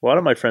yeah, A lot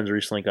of my friends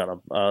recently got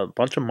a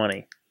bunch of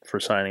money for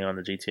signing on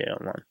to GTA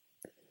Online,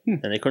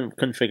 and they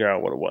couldn't figure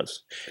out what it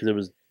was because it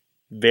was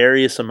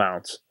various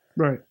amounts,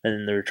 right.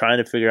 and they were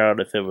trying to figure out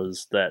if it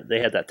was that they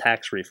had that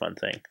tax refund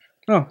thing,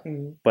 Oh,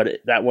 but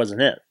that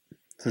wasn't it.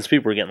 Since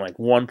people were getting like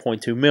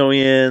 1.2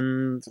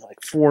 million, like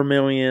 4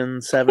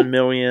 million, 7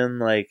 million,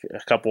 like a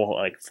couple,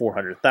 like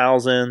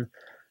 400,000,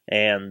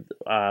 and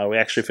we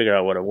actually figured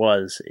out what it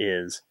was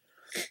is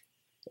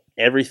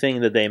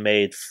everything that they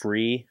made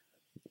free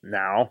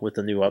now with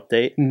the new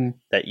update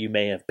that you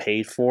may have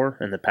paid for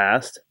in the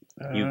past,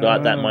 you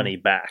got that money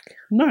back.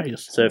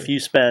 Nice. So if you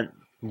spent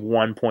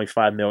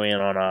 1.5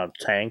 million on a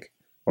tank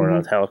or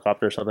a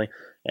helicopter or something,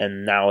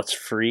 and now it's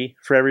free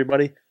for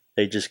everybody,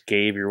 they just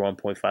gave your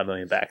 1.5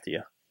 million back to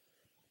you.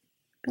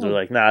 Because they're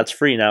like, nah, it's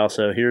free now,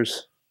 so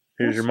here's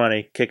your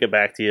money, kick it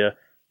back to you,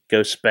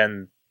 go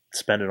spend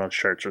it on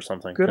shirts or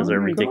something because they're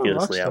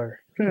ridiculously out.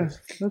 Yeah,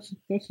 that's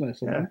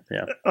nice of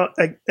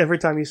them. Every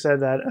time you said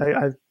that,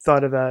 I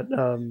thought of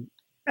that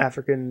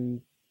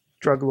African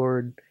drug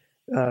lord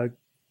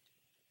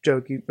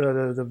joke,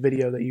 the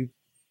video that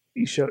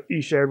you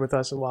shared with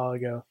us a while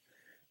ago,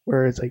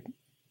 where it's like,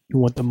 you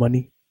want the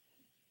money?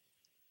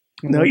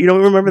 No, you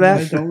don't remember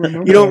that. I don't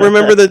remember.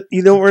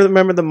 You don't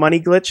remember the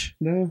money glitch?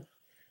 No.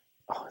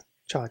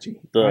 Chachi.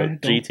 The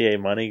GTA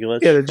money glitch?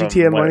 Yeah, the from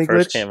GTA when money it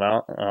first glitch. came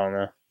out? I don't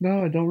know.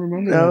 No, I don't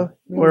remember. No, that.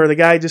 where the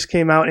guy just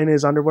came out in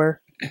his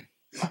underwear.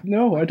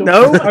 No, I don't.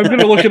 No? I'm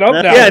gonna look it up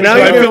now. Yeah, now because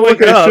you're I gonna feel look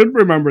like it I up, should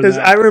remember Because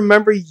that. I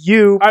remember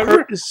you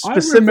I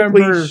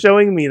specifically remember-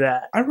 showing me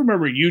that. I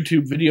remember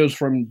YouTube videos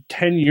from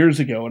 10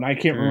 years ago, and I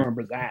can't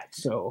remember that.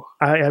 So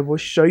I will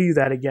show you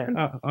that again.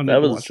 I'll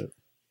never watch it.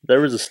 There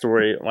was a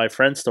story. My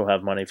friends still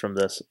have money from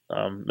this.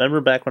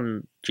 Remember back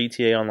when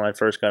GTA Online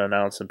first got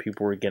announced and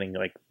people were getting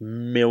like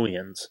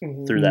millions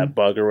through that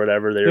bug or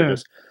whatever? They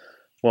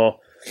were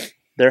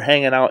they're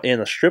hanging out in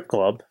a strip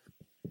club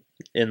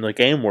in the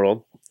game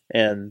world,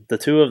 and the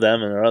two of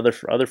them and their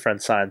other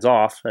friend signs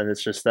off, and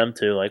it's just them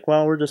two. Like,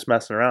 well, we're just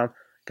messing around.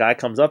 Guy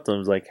comes up to them,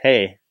 and is like,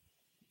 "Hey,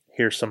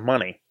 here's some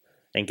money,"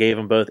 and gave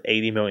them both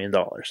 $80 million.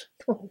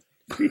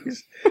 Jeez.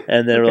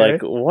 And they were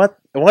Okay. like,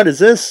 what is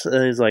this?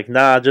 And he's like,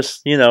 nah,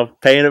 just,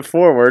 paying it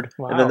forward.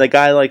 Wow. And then the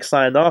guy like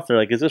signed off. They're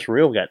like, is this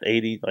real? We got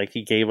 80, like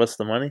he gave us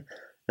the money.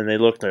 And they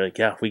looked, they're like,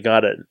 yeah, we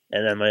got it.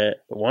 And then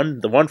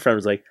the one friend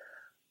was like,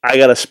 I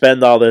got to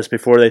spend all this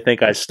before they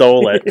think I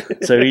stole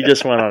it. So he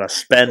just went on a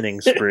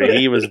spending spree.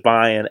 He was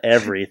buying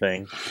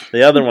everything.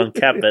 The other one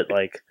kept it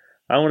like,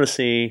 I want to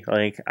see,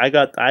 like, I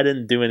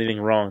didn't do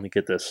anything wrong to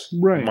get this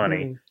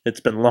money. It's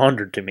been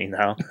laundered to me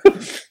now.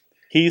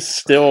 He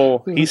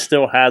still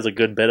has a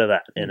good bit of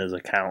that in his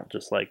account,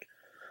 just like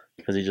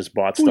because he just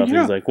bought stuff.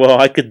 Yeah. He's like, well,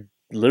 I could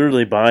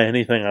literally buy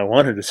anything I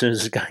wanted as soon as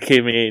this guy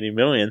gave me $80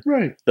 million.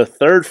 Right. The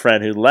third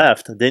friend who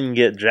left didn't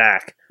get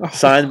jack.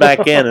 Signed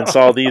back in and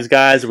saw these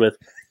guys with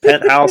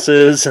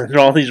penthouses and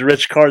all these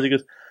rich cars. He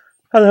goes,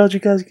 how the hell did you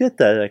guys get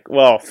that? Like,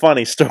 well,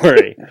 funny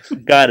story.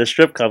 Guy at a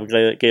strip club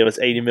gave us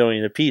 $80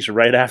 million apiece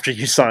right after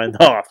you signed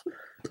off.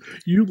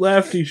 You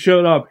left. He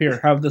showed up. Here,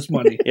 have this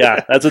money.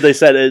 Yeah, that's what they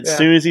said. As Yeah.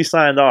 soon as he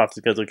signed off,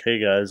 it goes like, "Hey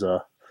guys,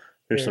 here's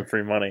Here. some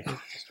free money."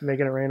 Just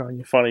making it rain on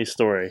you. Funny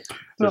story. It's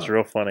Oh.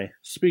 real funny.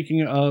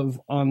 Speaking of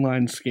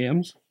online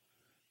scams,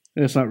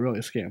 it's not really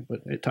a scam,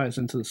 but it ties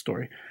into the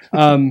story.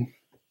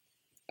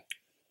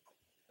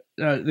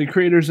 The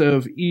creators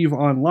of EVE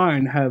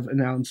Online have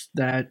announced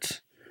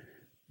that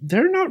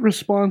they're not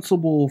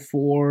responsible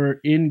for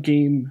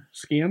in-game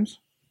scams,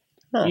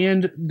 Oh.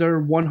 and they're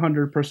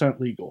 100%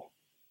 legal.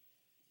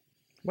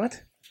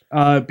 What?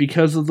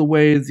 Because of the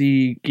way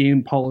the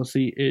game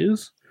policy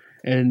is,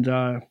 and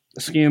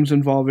scams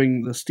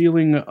involving the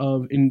stealing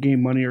of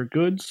in-game money or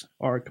goods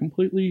are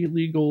completely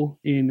legal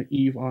in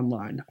EVE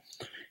Online.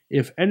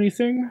 If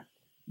anything,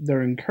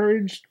 they're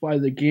encouraged by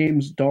the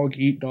game's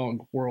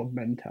dog-eat-dog world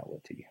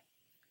mentality.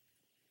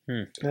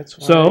 That's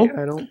why So-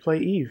 I don't play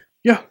Eve.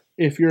 Yeah,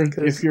 if you're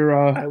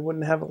I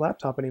wouldn't have a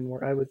laptop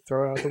anymore. I would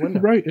throw it out the window.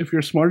 right, if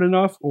you're smart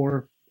enough,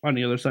 or on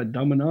the other side,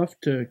 dumb enough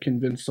to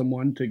convince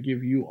someone to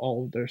give you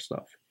all of their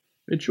stuff,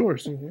 it's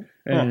yours, Mhm.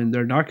 and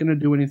they're not going to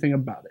do anything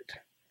about it.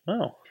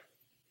 Oh.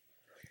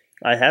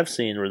 I have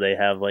seen where they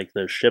have like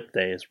those ship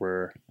days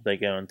where they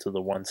go into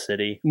the one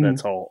city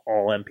that's all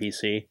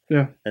NPC.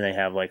 Yeah. And they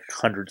have like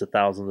hundreds of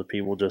thousands of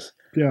people just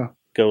Yeah,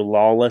 go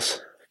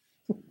lawless.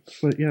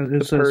 but yeah, it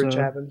The says purge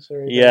happens.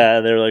 There you go. Yeah,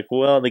 they're like,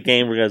 well, the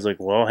game guy's like,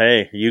 well,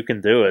 hey, you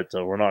can do it,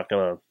 so we're not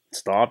gonna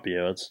stop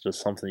you. It's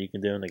just something you can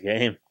do in the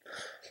game.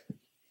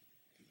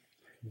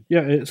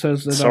 yeah, it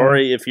says that.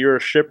 Sorry if you're a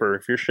shipper,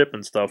 if you're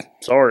shipping stuff,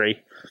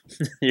 sorry.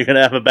 You're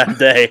gonna have a bad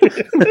day.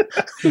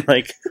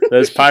 Like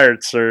those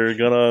pirates are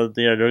gonna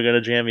they're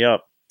gonna jam you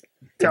up.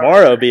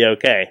 Tomorrow be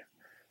okay.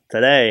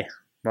 Today,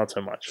 not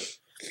so much.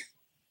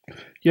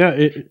 Yeah,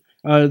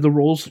 the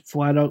rules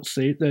flat out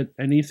state that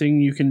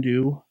anything you can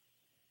do,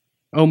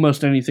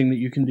 almost anything that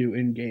you can do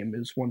in game,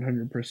 is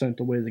 100%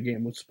 the way the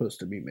game was supposed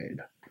to be made.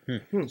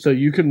 Hmm. So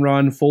you can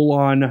run full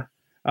on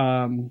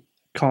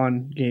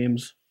con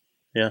games,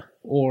 Yeah.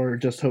 or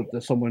just hope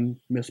that someone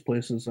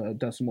misplaces a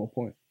decimal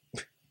point.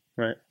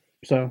 Right.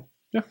 So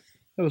yeah,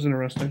 that was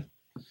interesting.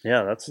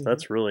 Yeah,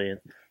 that's really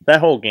that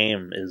whole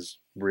game is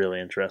really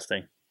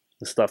interesting.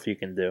 The stuff you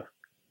can do.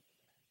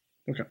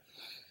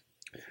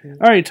 All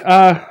right,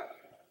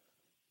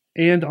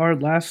 and our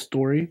last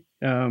story,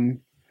 and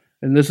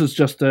this is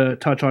just to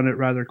touch on it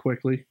rather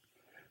quickly,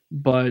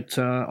 but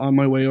on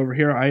my way over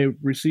here, I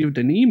received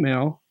an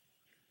email.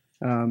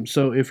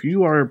 So if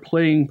you are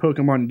playing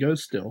Pokemon Go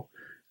still,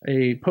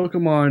 a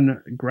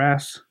Pokemon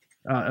Grass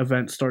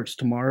event starts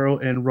tomorrow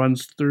and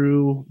runs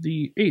through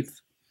the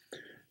 8th.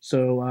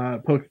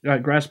 So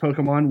grass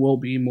Pokemon will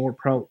be more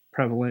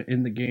prevalent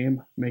in the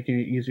game, making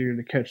it easier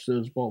to catch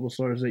those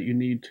Bulbasaurs that you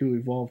need to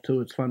evolve to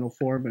its final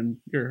form, and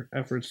your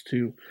efforts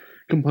to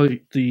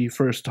complete the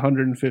first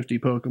 150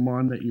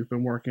 Pokemon that you've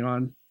been working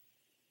on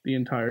the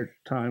entire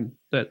time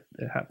that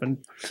it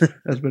happened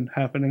has been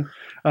happening.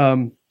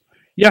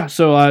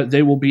 So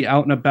they will be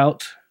out and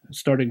about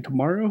starting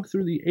tomorrow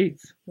through the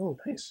 8th Oh,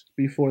 nice.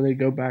 before they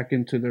go back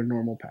into their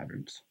normal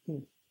patterns.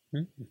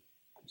 Hmm.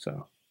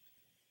 So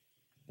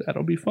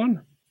that'll be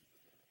fun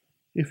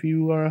if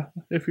you're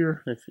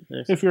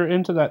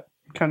into that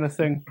kind of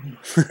thing.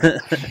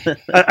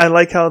 I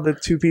like how the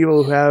two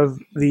people who have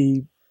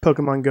the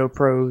Pokemon Go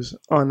Pros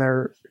on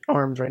their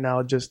arms right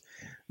now just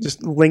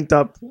linked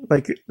up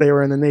like they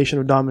were in the Nation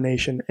of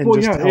Domination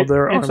and held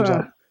their arms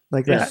up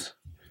like that.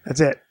 That's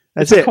it.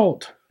 That's it's it. a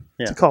cult.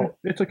 It's a cult.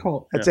 It's a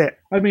cult. That's it.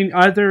 I mean,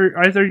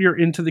 either you're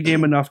into the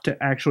game enough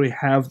to actually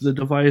have the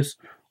device,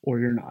 or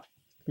you're not.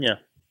 Yeah.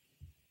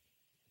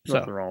 So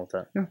Nothing wrong with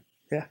that. Yeah.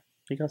 Yeah.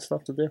 You got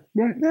stuff to do.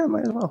 right, Yeah,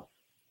 might as well.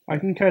 I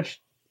can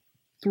catch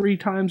 3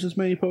 times as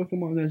many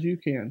Pokemon as you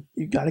can.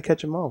 You got to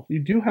catch them all. You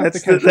do have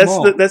That's to catch them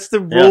all. that's the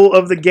rule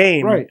of the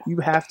game. Right. You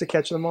have to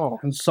catch them all.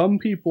 And some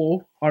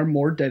people are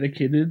more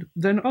dedicated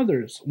than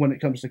others when it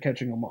comes to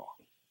catching them all,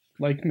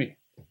 like me.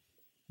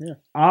 Yeah.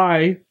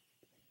 I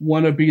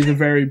want to be the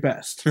very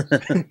best.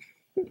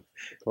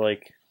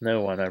 Like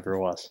no one ever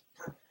was.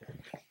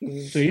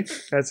 See?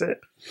 That's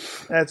it.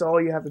 That's all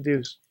you have to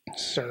do,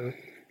 sir.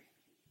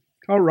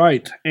 All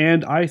right.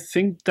 And I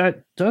think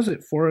that does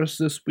it for us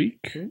this week.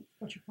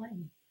 What you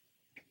playing?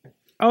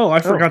 Oh,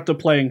 I forgot the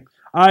playing.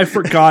 I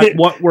forgot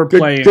what we're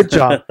playing. Good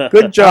job.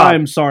 Good job.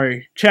 I'm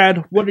sorry.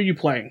 Chad, what are you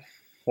playing?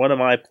 What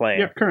am I playing?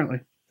 Yeah,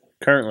 currently.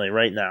 Currently,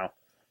 right now.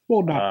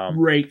 Well, not Um,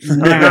 right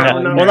now.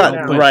 No, well,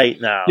 not but- right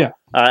now. Yeah.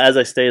 As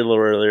I stated a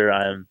little earlier,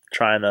 I'm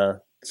trying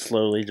to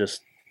slowly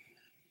just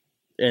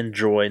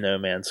enjoy No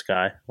Man's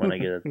Sky when I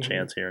get a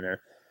chance here and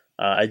there.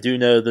 I do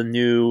know the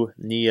new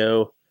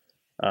Neo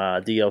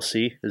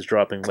DLC is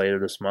dropping later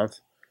this month,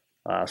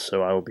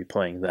 so I will be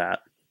playing that.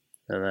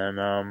 And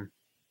then,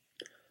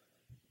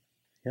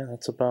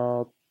 that's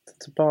about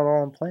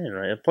all I'm playing.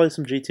 Right, I played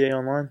some GTA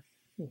Online.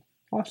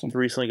 Awesome.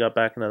 Recently got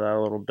back into that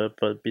a little bit,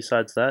 but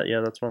besides that, yeah,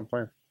 that's what I'm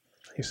playing.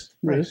 Nice.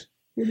 Right. Nice.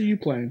 What are you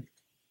playing?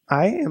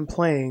 I am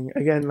playing,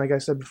 again, like I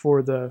said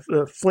before, the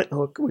Flint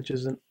Hook, which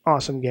is an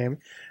awesome game.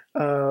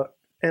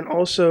 And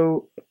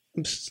also,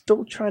 I'm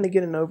still trying to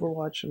get an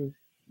Overwatch. I'm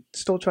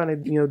still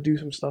trying to do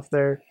some stuff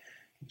there,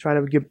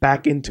 trying to get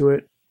back into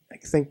it. I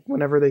think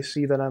whenever they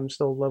see that I'm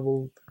still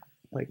level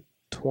like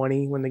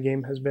 20 when the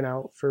game has been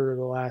out for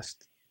the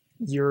last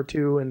year or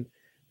two, and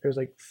there's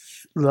like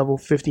level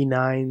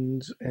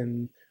 59s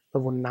and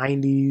level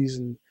 90s,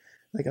 and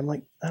like I'm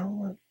like I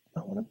don't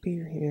want to be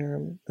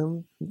here.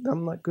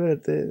 I'm not good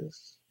at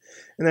this.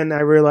 And then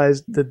I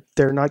realized that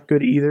they're not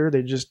good either.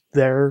 They're just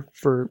there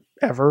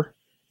forever.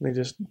 They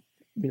just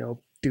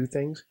do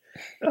things.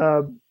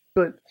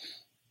 But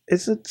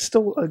it's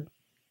still a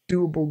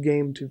doable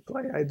game to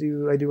play. I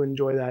do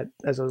enjoy that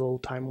as a little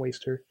time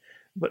waster.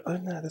 But other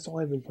than that, that's all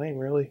I've been playing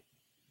really.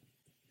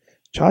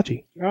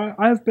 Chachi.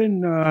 I've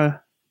been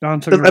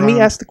bouncing around. Let me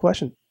ask the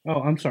question.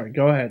 Oh, I'm sorry.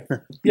 Go ahead.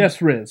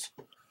 Yes, Riz.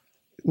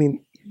 I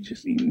mean,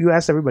 you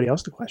asked everybody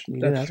else the question.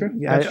 That's true.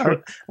 Yeah,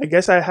 I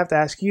guess I have to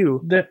ask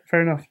you.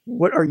 Fair enough.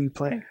 What are you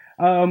playing?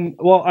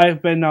 Well,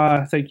 I've been.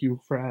 Thank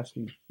you for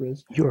asking,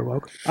 Riz. You are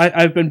welcome.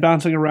 I've been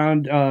bouncing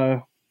around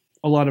a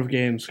lot of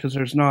games because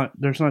there's not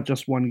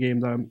just one game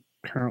that I'm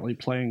currently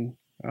playing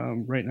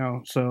right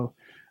now. So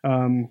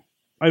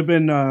I've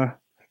been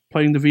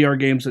playing the VR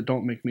games that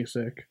don't make me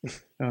sick.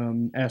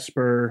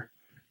 Esper.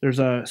 There's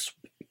a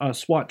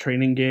SWAT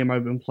training game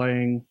I've been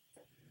playing.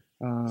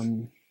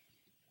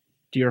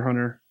 Deer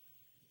Hunter,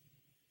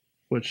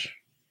 which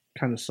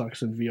kind of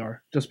sucks in VR,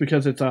 just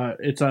because it's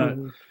a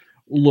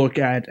look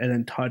at and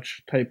then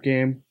touch type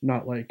game,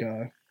 not like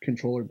a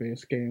controller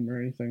based game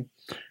or anything.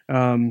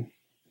 I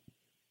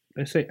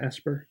say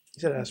Esper.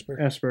 You said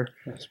Esper. Esper.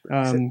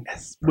 Esper.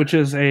 Which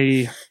is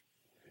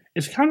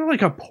it's kind of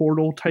like a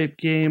Portal type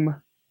game,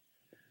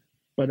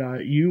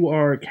 but you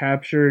are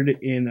captured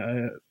in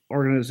a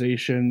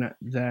organization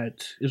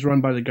that is run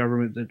by the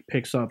government that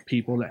picks up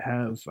people that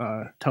have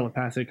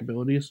telepathic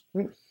abilities,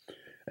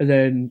 and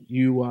then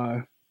you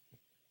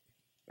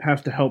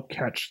have to help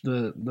catch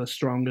the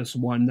strongest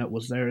one that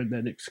was there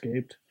that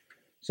escaped.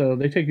 So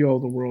they take you all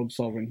over the world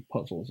solving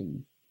puzzles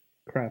and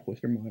crap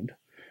with your mind.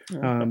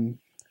 Okay. And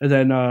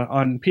then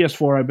on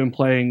PS4 I've been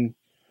playing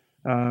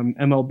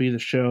MLB The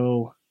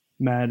Show,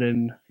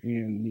 Madden,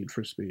 and Need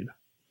for Speed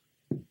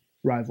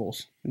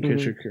Rivals, in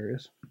case you're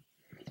curious.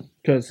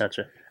 Because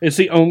it's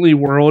the only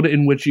world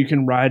in which you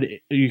can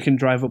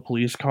drive a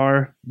police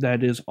car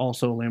that is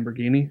also a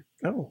Lamborghini.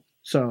 Oh.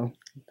 So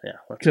yeah,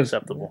 that's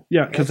acceptable.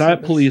 Yeah, because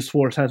that police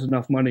force has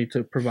enough money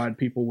to provide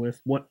people with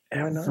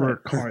whatever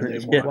car they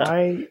want.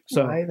 Why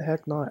the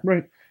heck not?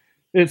 Right.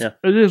 It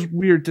is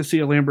weird to see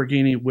a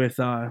Lamborghini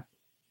with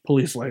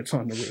police lights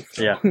on the roof.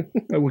 So yeah.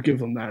 I would give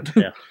them that.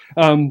 Yeah.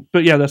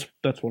 But yeah, that's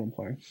what I'm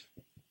playing.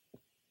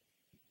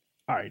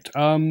 All right.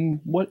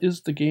 What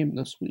is the game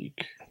this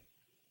week?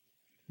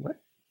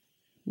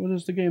 What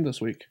is the game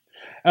this week?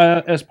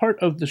 As part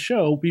of the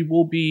show, we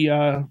will be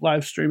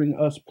live streaming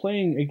us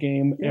playing a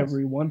game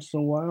every once in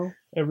a while,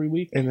 every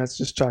week. And that's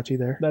just Chachi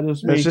there.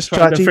 That's just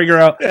trying Chachi. To figure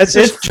out. That's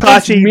just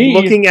Chachi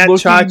looking at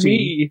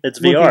Chachi. It's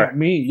VR. At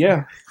me,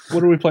 yeah.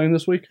 What are we playing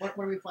this week? What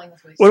are we playing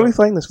this week? What are we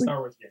playing this week? Star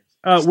Wars games.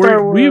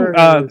 Star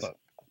Wars.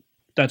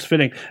 That's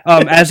fitting.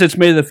 As it's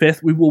May the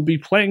 5th, we will be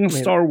playing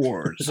Star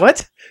Wars.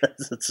 What?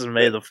 It's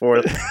May the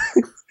 4th.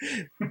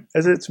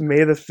 As it's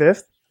May the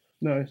 5th?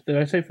 No, did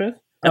I say 5th?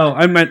 Oh,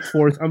 I meant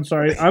 4th. I'm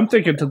sorry. I'm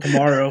thinking to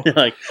tomorrow.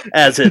 Like,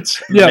 as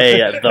it's May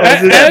the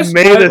 5th. As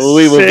May the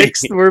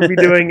 6th, we'll be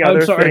doing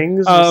other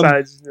things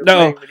besides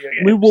no, video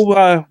games. We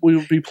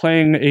will be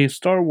playing a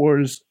Star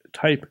Wars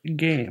type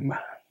game.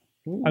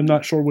 I'm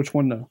not sure which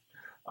one though.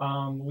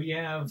 We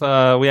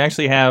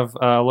actually have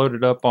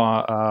loaded up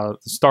on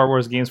Star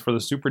Wars games for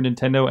the Super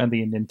Nintendo and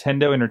the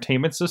Nintendo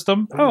Entertainment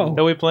System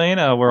that we play in.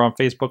 We're on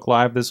Facebook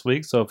Live this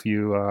week, so if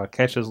you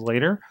catch us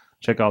later,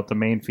 check out the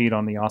main feed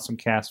on the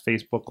AwesomeCast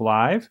Facebook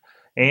Live.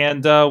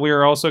 And we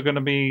are also going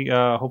to be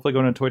hopefully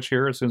going to Twitch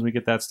here as soon as we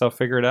get that stuff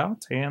figured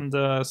out. And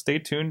stay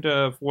tuned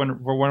for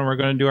when we're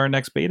going to do our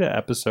next beta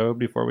episode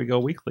before we go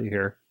weekly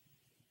here.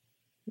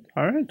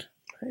 All right.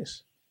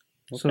 Nice.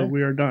 So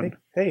we are done.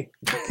 Hey,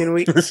 can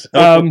we wait?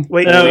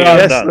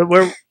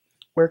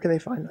 Where can they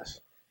find us?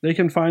 They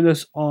can find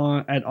us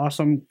at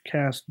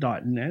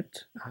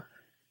awesomecast.net.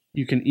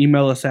 You can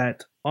email us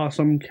at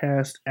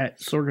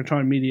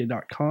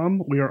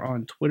awesomecast@sorgatronmedia.com. We are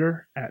on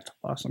Twitter at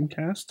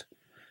awesomecast.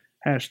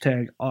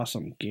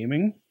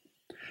 #awesomegaming.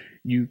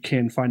 You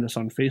can find us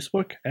on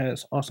Facebook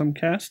as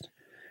awesomecast.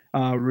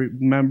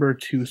 Remember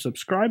to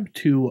subscribe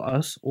to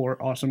us or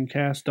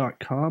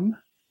awesomecast.com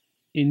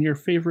in your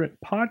favorite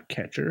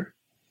podcatcher.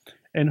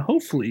 And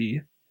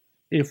hopefully,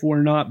 if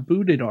we're not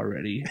booted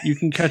already, you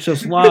can catch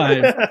us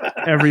live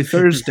every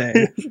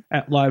Thursday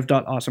at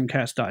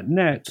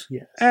live.awesomecast.net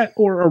at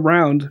or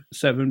around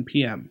 7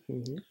 p.m.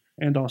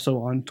 And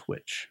also on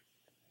Twitch.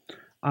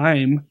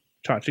 I'm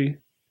Chachi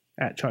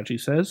at Chachi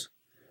Says,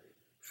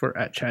 for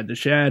at Chad the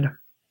Shad,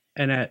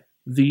 and at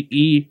the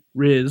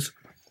E-Riz.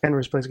 And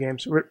Riz Plays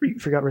Games. You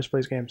forgot Riz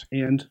Plays Games.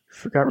 And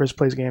forgot Riz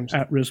Plays Games.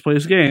 At Riz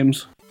Plays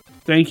Games.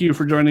 Thank you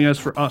for joining us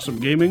for Awesome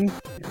Gaming,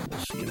 and we'll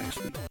see you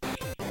next week.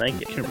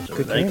 Thank you.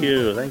 Thank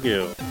you.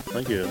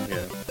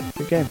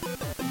 Good game.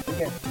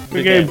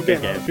 Good game.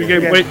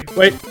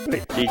 Wait.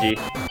 GG.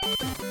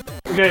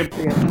 Okay.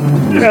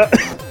 Yeah.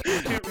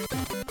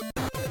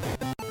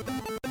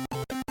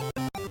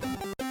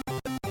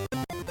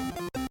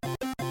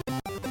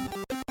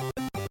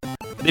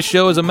 This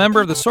show is a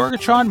member of the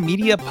Sorgatron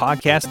Media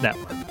Podcast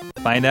Network.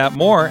 Find out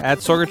more at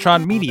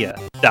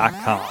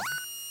sorgatronmedia.com.